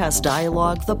Broadcast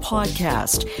Dialogue, the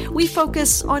podcast. We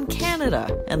focus on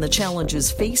Canada and the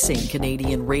challenges facing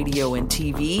Canadian radio and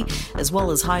TV, as well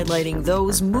as highlighting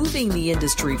those moving the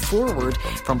industry forward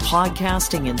from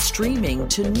podcasting and streaming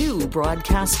to new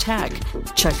broadcast tech.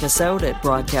 Check us out at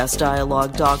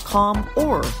broadcastdialogue.com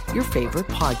or your favorite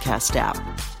podcast app.